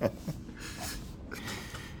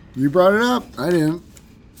 You brought it up. I didn't.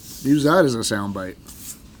 Use that as a soundbite.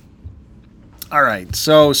 All right.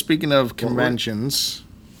 So, speaking of conventions,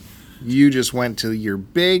 you just went to your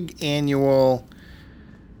big annual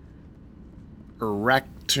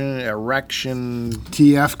erection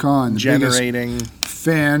TFCon, the generating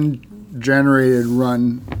fan-generated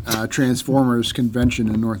run Transformers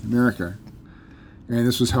convention in North America. And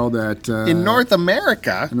this was held at... in North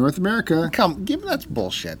America? In North America. That's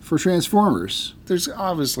bullshit. For Transformers. There's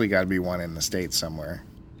obviously got to be one in the States somewhere.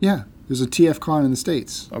 Yeah, there's a TFCon in the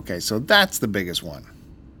States. Okay, so that's the biggest one.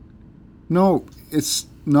 No, it's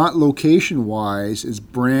not location-wise, it's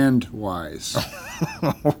brand-wise.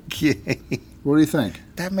 Okay. What do you think?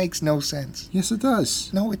 That makes no sense. Yes, it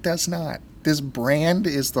does. No, it does not. This brand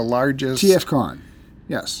is the largest... TFCon,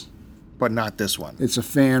 yes. But not this one. It's a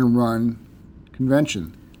fan-run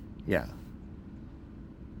convention. Yeah.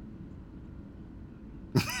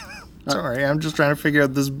 Sorry, I'm just trying to figure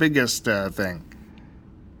out this biggest thing.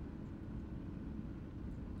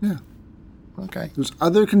 Yeah. Okay. There's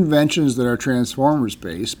other conventions that are Transformers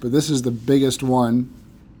based, but this is the biggest one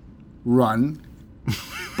run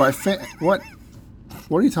by What?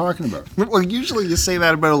 What are you talking about? Well, usually you say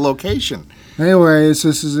that about a location. Anyways,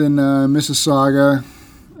 this is in Mississauga.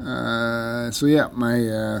 So yeah,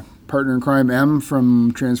 my partner in crime, M,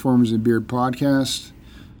 from Transformers and Beard podcast.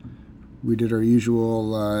 We did our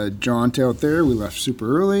usual jaunt out there. We left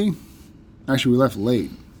super early. Actually, we left late.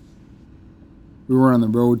 We were on the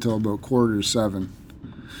road till about 6:45.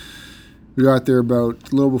 We got there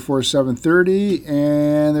about a little before 7:30,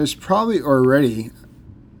 and there's probably already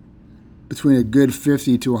between a good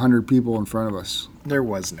 50 to 100 people in front of us. There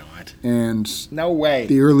was not. And No way.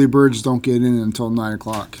 the early birds don't get in until 9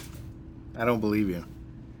 o'clock. I don't believe you.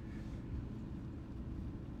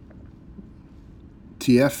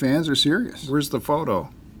 TF fans are serious. Where's the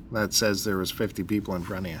photo that says there was 50 people in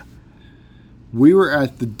front of you? We were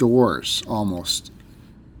at the doors almost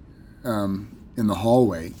in the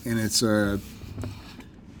hallway, and it's a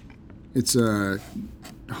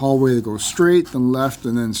hallway that goes straight, then left,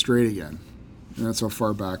 and then straight again. And that's how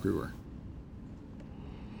far back we were.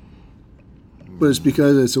 But it's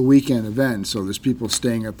because it's a weekend event, so there's people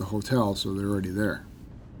staying at the hotel, so they're already there.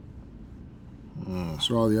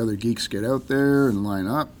 So all the other geeks get out there and line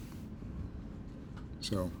up.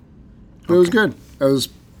 So it was good. I was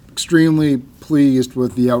extremely pleased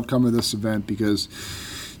with the outcome of this event because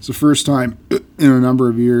it's the first time in a number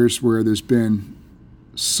of years where there's been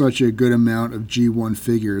such a good amount of G1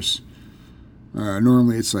 figures.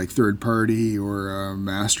 Normally it's like third party or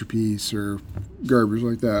Masterpiece or garbage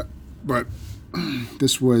like that. But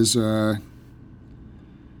this was,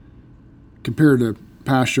 compared to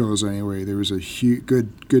past shows anyway, there was a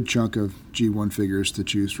good chunk of G1 figures to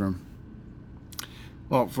choose from.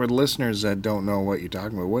 Well, for the listeners that don't know what you're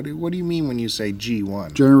talking about, what do you mean when you say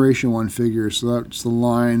G1? Generation 1 figures. So that's the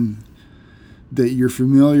line that you're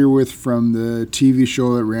familiar with from the TV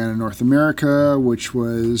show that ran in North America, which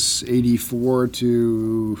was 84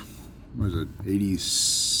 to, what was it,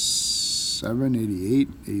 87, 88,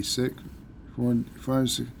 86,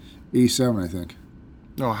 45, 87, I think.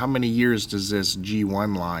 No, how many years does this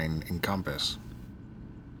G1 line encompass?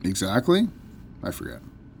 Exactly? I forget.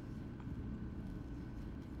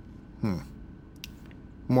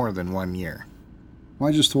 More than 1 year. Well,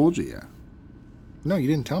 I just told you, yeah. No, you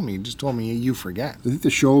didn't tell me. You just told me you forget. I think the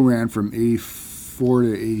show ran from 84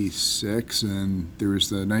 to 86, and there was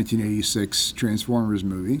the 1986 Transformers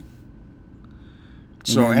movie.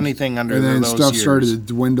 So anything under those years. And then stuff started to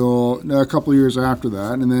dwindle a couple of years after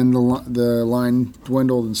that, and then the line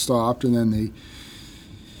dwindled and stopped, and then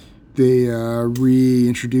they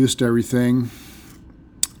reintroduced everything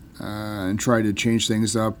and tried to change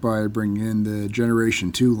things up by bringing in the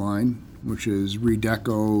Generation 2 line, which is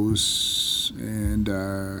redecos and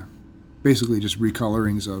basically just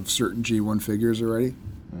recolorings of certain G1 figures already.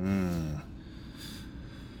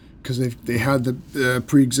 Because they had the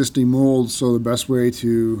pre-existing molds, so the best way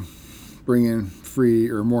to bring in free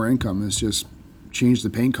or more income is just change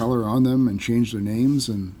the paint color on them and change their names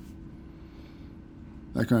and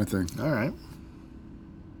that kind of thing. All right.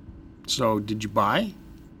 So, did you buy?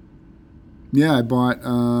 Yeah, I bought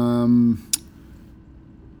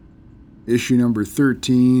issue number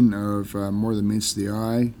 13 of More Than Meets the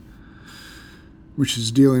Eye, which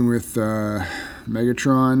is dealing with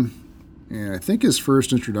Megatron. And I think his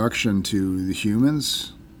first introduction to the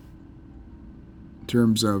humans, in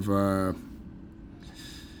terms of a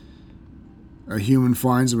human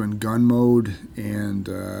finds him in gun mode, and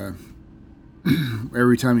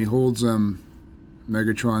every time he holds them,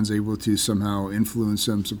 Megatron's able to somehow influence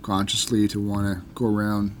him subconsciously to want to go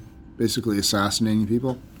around basically assassinating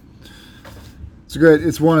people. It's good.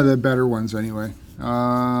 It's one of the better ones anyway.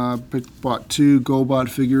 Bought 2 GoBot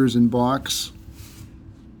figures in box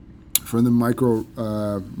from the Micro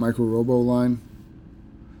Robo line.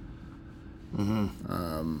 I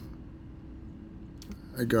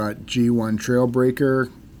got G1 Trailbreaker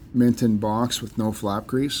mint in box with no flap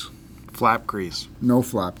grease. Flap grease. No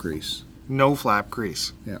flap grease. No flap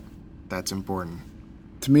grease. Yeah. That's important.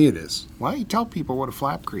 To me it is. Why don't you tell people what a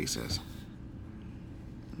flap grease is?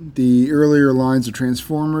 The earlier lines of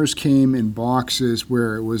Transformers came in boxes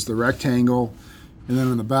where it was the rectangle, and then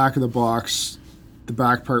on the back of the box, the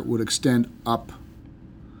back part would extend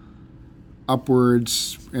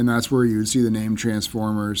upwards, and that's where you would see the name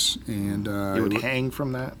Transformers. And It would hang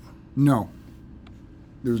from that? No.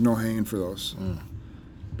 There was no hanging for those.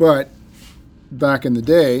 But back in the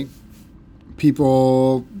day,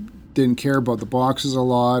 people didn't care about the boxes a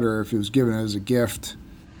lot, or if it was given as a gift,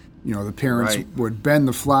 you know, the parents would bend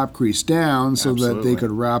the flap crease down so that they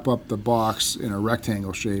could wrap up the box in a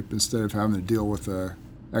rectangle shape instead of having to deal with a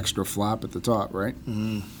extra flap at the top, right?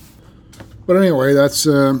 But anyway, that's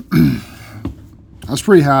I was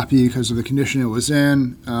pretty happy because of the condition it was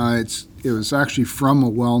in. It was actually from a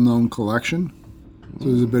well-known collection, so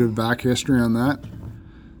there's a bit of back history on that.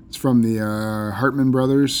 It's from the Hartman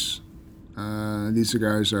brothers. These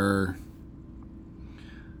guys are,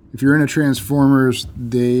 if you're into Transformers,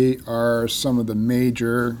 they are some of the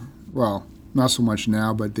major, well, not so much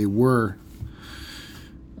now, but they were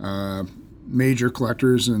major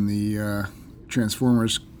collectors in the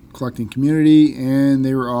Transformers collecting community, and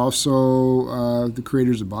they were also the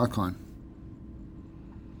creators of BotCon.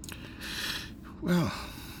 Well,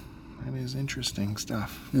 that is interesting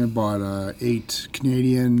stuff. And I bought 8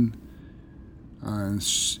 Canadian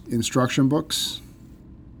instruction books.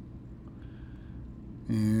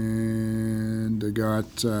 And I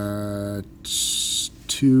got 2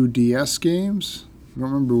 DS games. I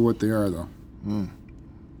don't remember what they are, though.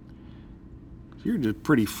 You're just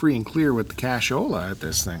pretty free and clear with the cashola at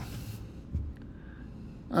this thing.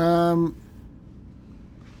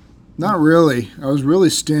 Not really. I was really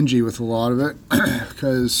stingy with a lot of it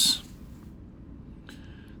because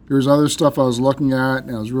there was other stuff I was looking at,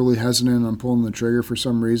 and I was really hesitant on pulling the trigger for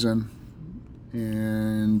some reason.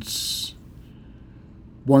 And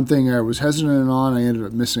one thing I was hesitant on, I ended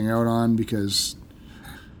up missing out on because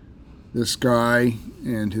this guy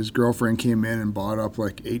and his girlfriend came in and bought up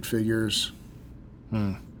like 8 figures.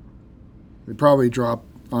 They probably dropped,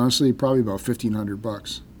 honestly, probably about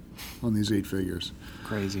 $1,500 on these 8 figures.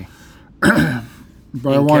 Crazy.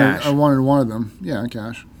 But I wanted one of them. Yeah,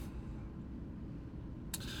 cash.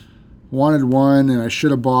 Wanted one, and I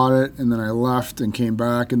should have bought it, and then I left and came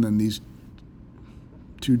back, and then these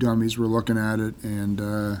 2 dummies were looking at it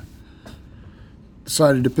and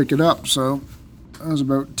decided to pick it up. So I was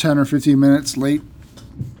about 10 or 15 minutes late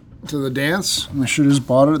to the dance, and I should have just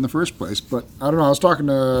bought it in the first place. But I don't know. I was talking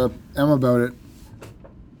to Emma about it,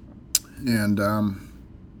 and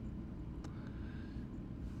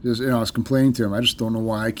just, I was complaining to him. I just don't know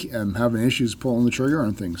why I'm having issues pulling the trigger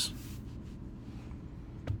on things.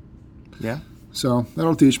 Yeah. So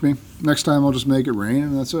that'll teach me. Next time I'll just make it rain,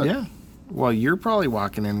 and that's it. Yeah. Well, you're probably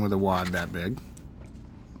walking in with a wad that big.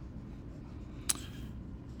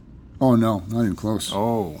 Oh, no. Not even close.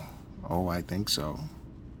 Oh, I think so.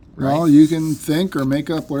 Well, you can think or make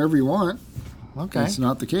up whatever you want. Okay. That's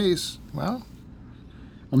not the case. Well,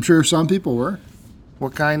 I'm sure some people were.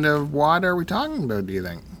 what kind of wad are we talking about, do you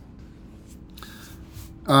think?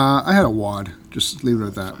 I had a wad. Just leave it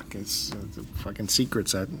at that. It's the fucking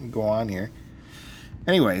secrets that go on here.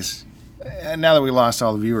 Anyways, now that we lost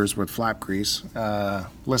all the viewers with Flap Crease,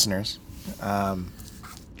 listeners, I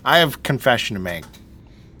have a confession to make.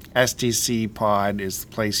 STC Pod is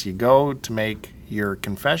the place you go to make your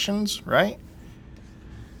confessions, right?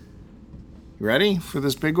 You ready for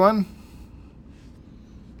this big one?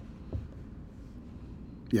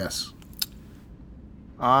 Yes.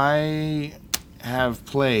 I have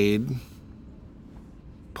played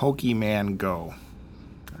Pokemon Go.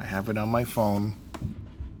 I have it on my phone,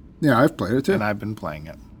 Yeah, I've played it too. and I've been playing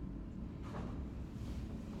it.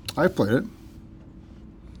 I've played it.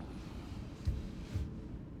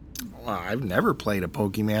 Well, I've never played a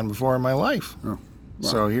Pokemon before in my life. Oh.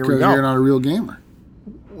 So here we Because go. you're not a real gamer.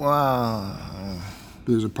 Well,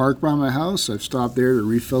 There's a park by my house. I've stopped there to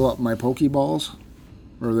refill up my Pokeballs.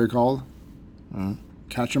 What are they called?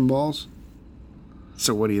 Catch 'em balls.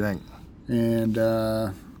 so what do you think? And What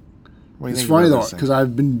do you it's think funny about though, this thing? because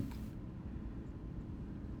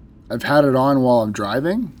I've had it on while I'm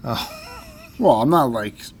driving. Oh. Well, I'm not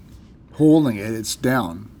like holding it. It's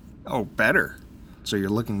down. Oh, better. So you're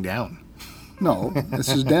looking down. No, this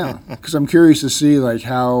is down. Because I'm curious to see like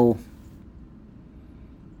how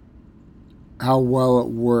well it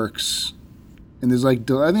works. And there's like,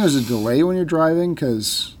 I think there's a delay when you're driving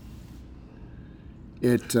because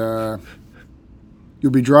you'll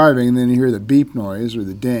be driving and then you hear the beep noise or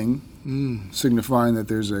the ding, signifying that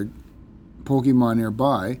there's a Pokemon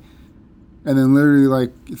nearby. And then literally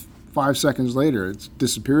like 5 seconds later, it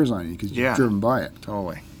disappears on you because you've driven by it.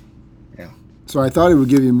 Totally. So I thought it would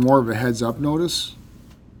give you more of a heads up notice.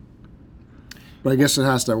 But I guess it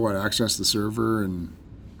has to, access the server and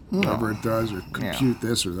whatever it does or compute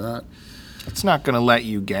this or that. It's not going to let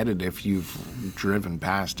you get it if you've driven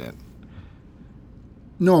past it.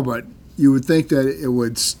 No, but you would think that it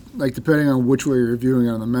would, like depending on which way you're viewing it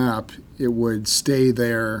on the map, it would stay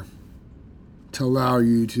there to allow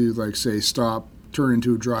you to, like, say, stop, turn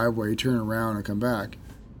into a driveway, turn around, and come back.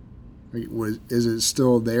 Like, is it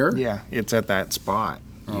still there? Yeah, it's at that spot.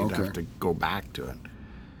 Oh, You'd okay. have to go back to it.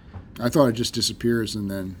 I thought it just disappears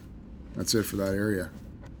and then that's it for that area.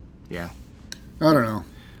 Yeah. I don't know.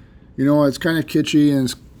 You know, it's kind of kitschy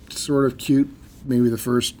and it's sort of cute. Maybe the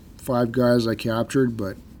first 5 guys I captured,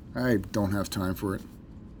 but I don't have time for it.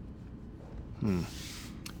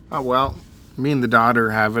 Oh, well, me and the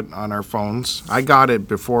daughter have it on our phones. I got it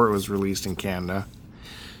before it was released in Canada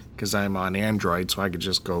because I'm on Android, so I could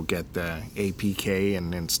just go get the APK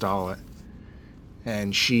and install it.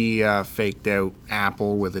 And she faked out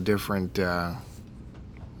Apple with a different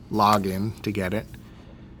login to get it.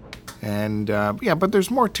 And, but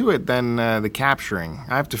there's more to it than the capturing.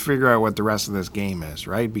 I have to figure out what the rest of this game is,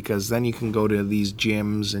 right? Because then you can go to these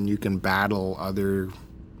gyms and you can battle other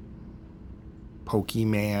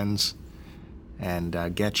Pokemans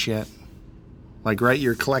and get shit. Like, right,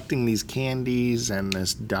 you're collecting these candies and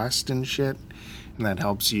this dust and shit, and that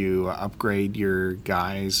helps you upgrade your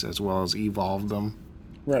guys as well as evolve them.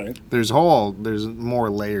 Right. There's more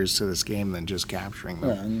layers to this game than just capturing them.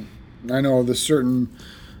 Yeah, and I know the certain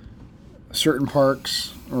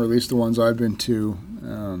parks, or at least the ones I've been to,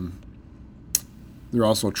 they're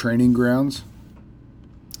also training grounds.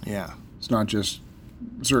 Yeah. It's not just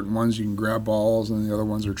certain ones you can grab balls, and the other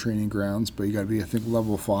ones are training grounds, but you got to be, I think,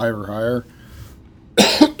 level 5 or higher.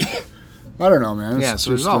 I don't know, man. Yeah,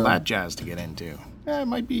 so there's all that jazz to get into. Yeah, it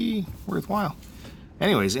might be worthwhile.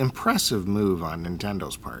 Anyways, impressive move on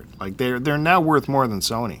Nintendo's part. Like, they're now worth more than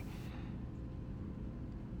Sony.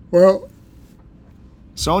 Well,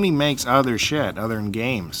 Sony makes other shit other than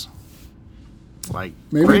games. Like,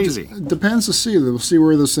 maybe crazy. It depends to see. We'll see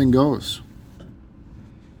where this thing goes.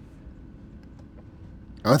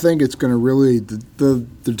 I think it's going to really, the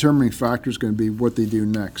determining factor is going to be what they do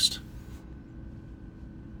next.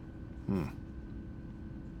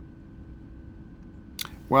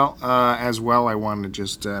 Well, as well, I wanted to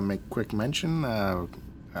just make quick mention,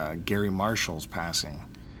 Gary Marshall's passing.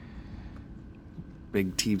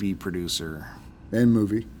 Big TV producer. And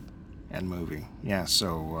movie. Yeah,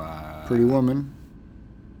 so... Pretty Woman.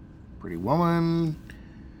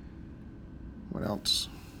 What else?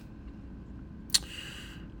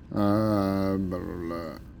 Blah, blah,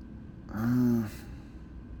 blah.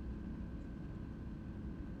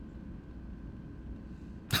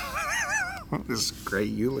 This great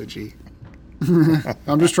eulogy.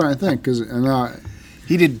 I'm just trying to think, because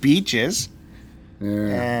he did Beaches. Yeah.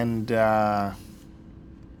 And...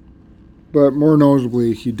 but more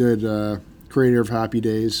notably, he did creator of Happy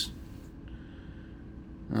Days.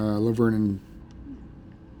 Laverne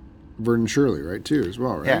and Shirley, right, too, as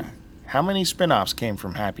well, right? Yeah. How many spin-offs came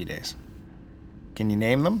from Happy Days? Can you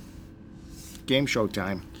name them? Game show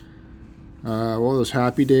time. Well, there's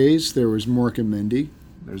Happy Days. There was Mork and Mindy.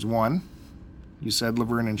 There's one. You said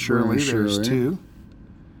Laverne and Shirley. There's two.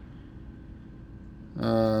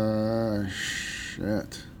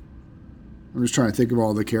 Shit. I'm just trying to think of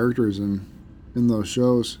all the characters in those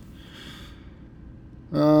shows.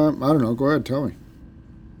 I don't know. Go ahead, tell me.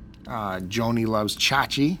 Joni Loves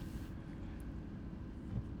Chachi.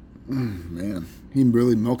 Man, he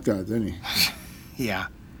really milked that, didn't he? Yeah.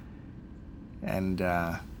 And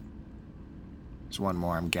there's one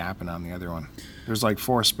more. I'm gapping on the other one. There's like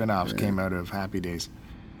 4 spin-offs came out of Happy Days.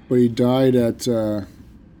 But he died at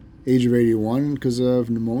age of 81 because of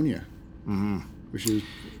pneumonia. Mm-hmm. Which is...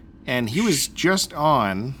 And he was just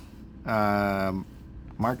on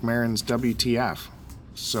Mark Maron's WTF.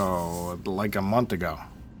 So, like a month ago,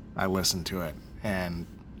 I listened to it. And,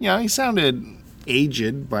 you know, he sounded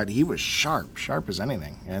aged, but he was sharp as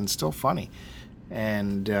anything, and still funny.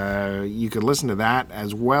 And you could listen to that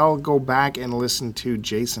as well. Go back and listen to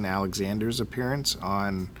Jason Alexander's appearance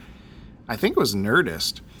on, I think it was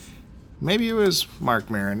Nerdist. Maybe it was Mark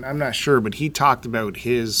Maron. I'm not sure, but he talked about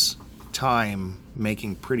his time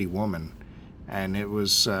making Pretty Woman. And it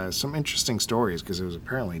was some interesting stories, because it was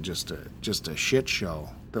apparently just a shit show.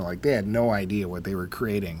 They had no idea what they were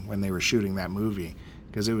creating when they were shooting that movie,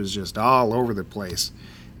 because it was just all over the place.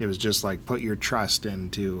 It was just like, put your trust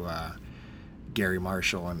into Gary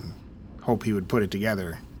Marshall and hope he would put it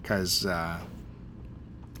together, because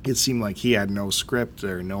it seemed like he had no script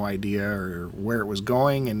or no idea or where it was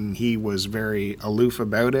going, and he was very aloof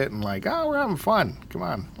about it and like, oh, we're having fun. Come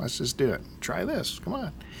on, let's just do it. Try this. Come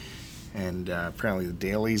on. And apparently the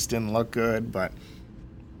dailies didn't look good, but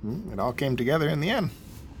it all came together in the end.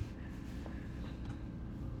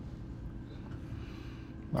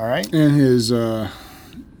 All right. And his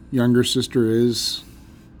younger sister is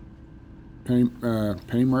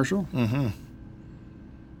Penny Marshall? Mm-hmm.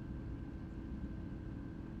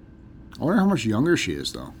 I wonder how much younger she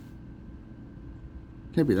is, though.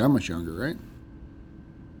 Can't be that much younger, right?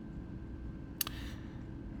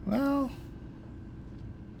 Well,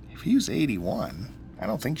 if he was 81, I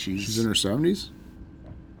don't think she's in her 70s?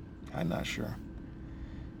 I'm not sure.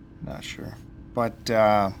 But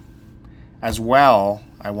as well,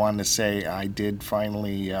 I wanted to say I did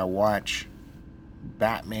finally watch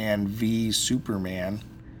Batman v Superman,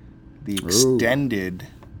 the extended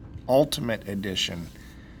Ultimate Edition.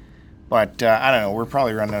 But I don't know, we're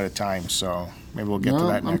probably running out of time, so maybe we'll get to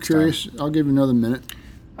that next time. I'm curious. I'll give you another minute.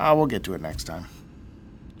 We'll get to it next time.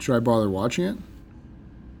 Should I bother watching it?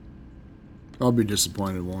 I'll be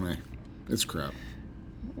disappointed, won't I? It's crap.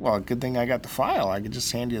 Well, good thing I got the file. I could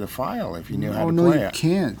just hand you the file if you knew how to play it. No, you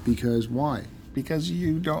can't. Because why? Because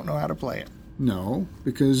you don't know how to play it. No,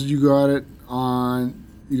 because you got it on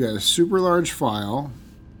you got a super large file,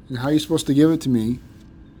 and how are you supposed to give it to me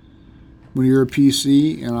when you're a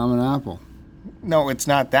PC and I'm an Apple? No, it's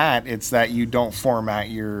not that. It's that you don't format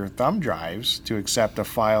your thumb drives to accept a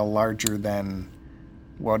file larger than,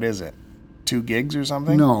 what is it, 2 gigs or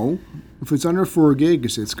something? No. If it's under 4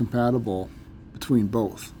 gigs, it's compatible between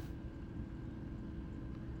both.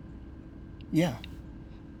 Yeah.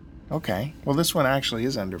 Okay. Well, this one actually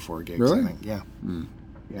is under 4 gigs, Really? I think. Yeah.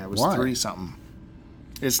 Yeah, it was Why? 3 something.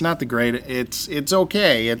 It's not the great. It's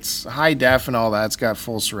okay. It's high def and all that. It's got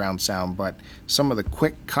full surround sound, but some of the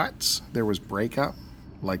quick cuts, there was breakup,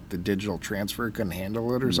 like the digital transfer couldn't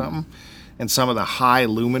handle it or something, and some of the high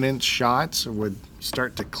luminance shots would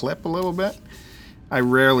start to clip a little bit. I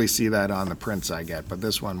rarely see that on the prints I get, but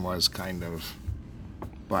this one was kind of.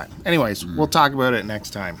 But anyways, we'll talk about it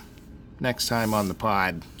next time. Next time on the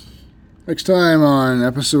pod. Next time on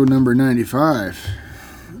episode number 95.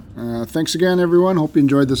 Thanks again, everyone. Hope you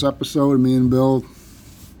enjoyed this episode of me and Bill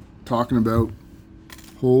talking about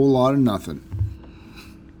a whole lot of nothing.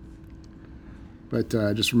 But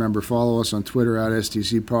just remember, follow us on Twitter at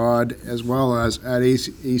STCPod, as well as at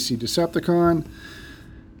AC Decepticon.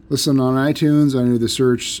 Listen on iTunes under the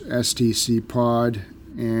search STCPod.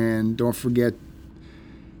 And don't forget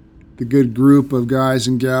the good group of guys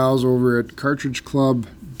and gals over at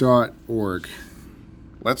cartridgeclub.org.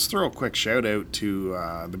 Let's throw a quick shout out to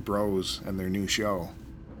the Bros and their new show,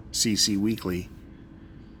 CC Weekly,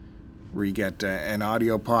 where you get an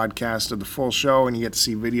audio podcast of the full show and you get to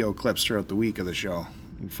see video clips throughout the week of the show.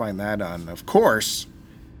 You can find that on, of course,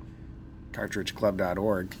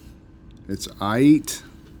 cartridgeclub.org. It's aight.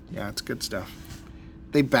 Yeah, it's good stuff.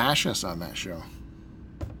 They bash us on that show.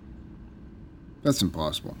 That's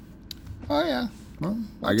impossible. Oh, yeah. Well,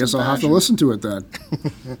 I guess I'll have to listen to it then.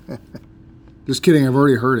 Just kidding, I've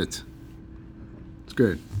already heard it. It's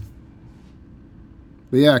good.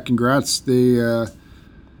 But yeah, congrats. It's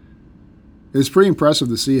pretty impressive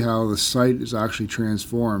to see how the site is actually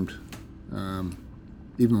transformed,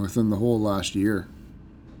 even within the whole last year.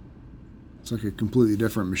 It's like a completely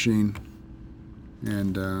different machine.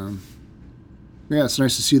 And yeah, it's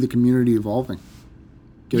nice to see the community evolving.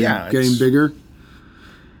 Getting bigger.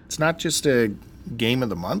 It's not just a Game of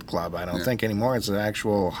the Month club, I don't think anymore. It's an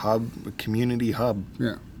actual hub, a community hub.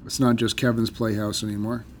 Yeah, it's not just Kevin's Playhouse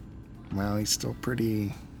anymore. Well, he's still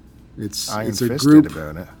pretty it's a iron-fisted group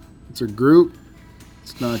about it. It's a group.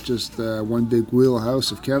 It's not just one big wheelhouse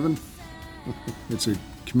of Kevin. It's a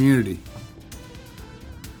community.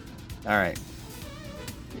 All right.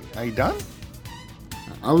 Are you done?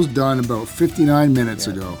 I was done about 59 minutes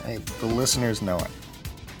ago. Hey, the listeners know it.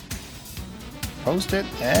 Post it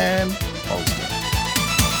and post it.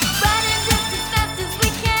 Riding just as fast as we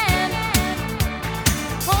can,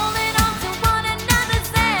 holding on to one another's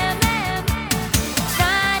hand,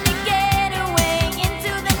 trying to get away into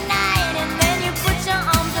the night. And then you put your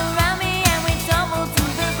arms around me and we tumble to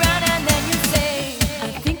the ground. And then you say, I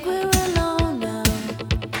think we're alone now.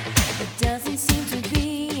 There doesn't seem to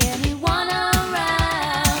be anyone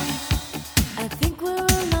around. I think we're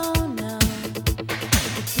alone now.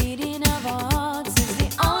 The beating of our hearts is the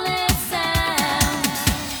only sound.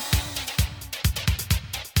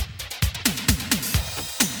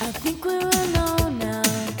 I think we're alone.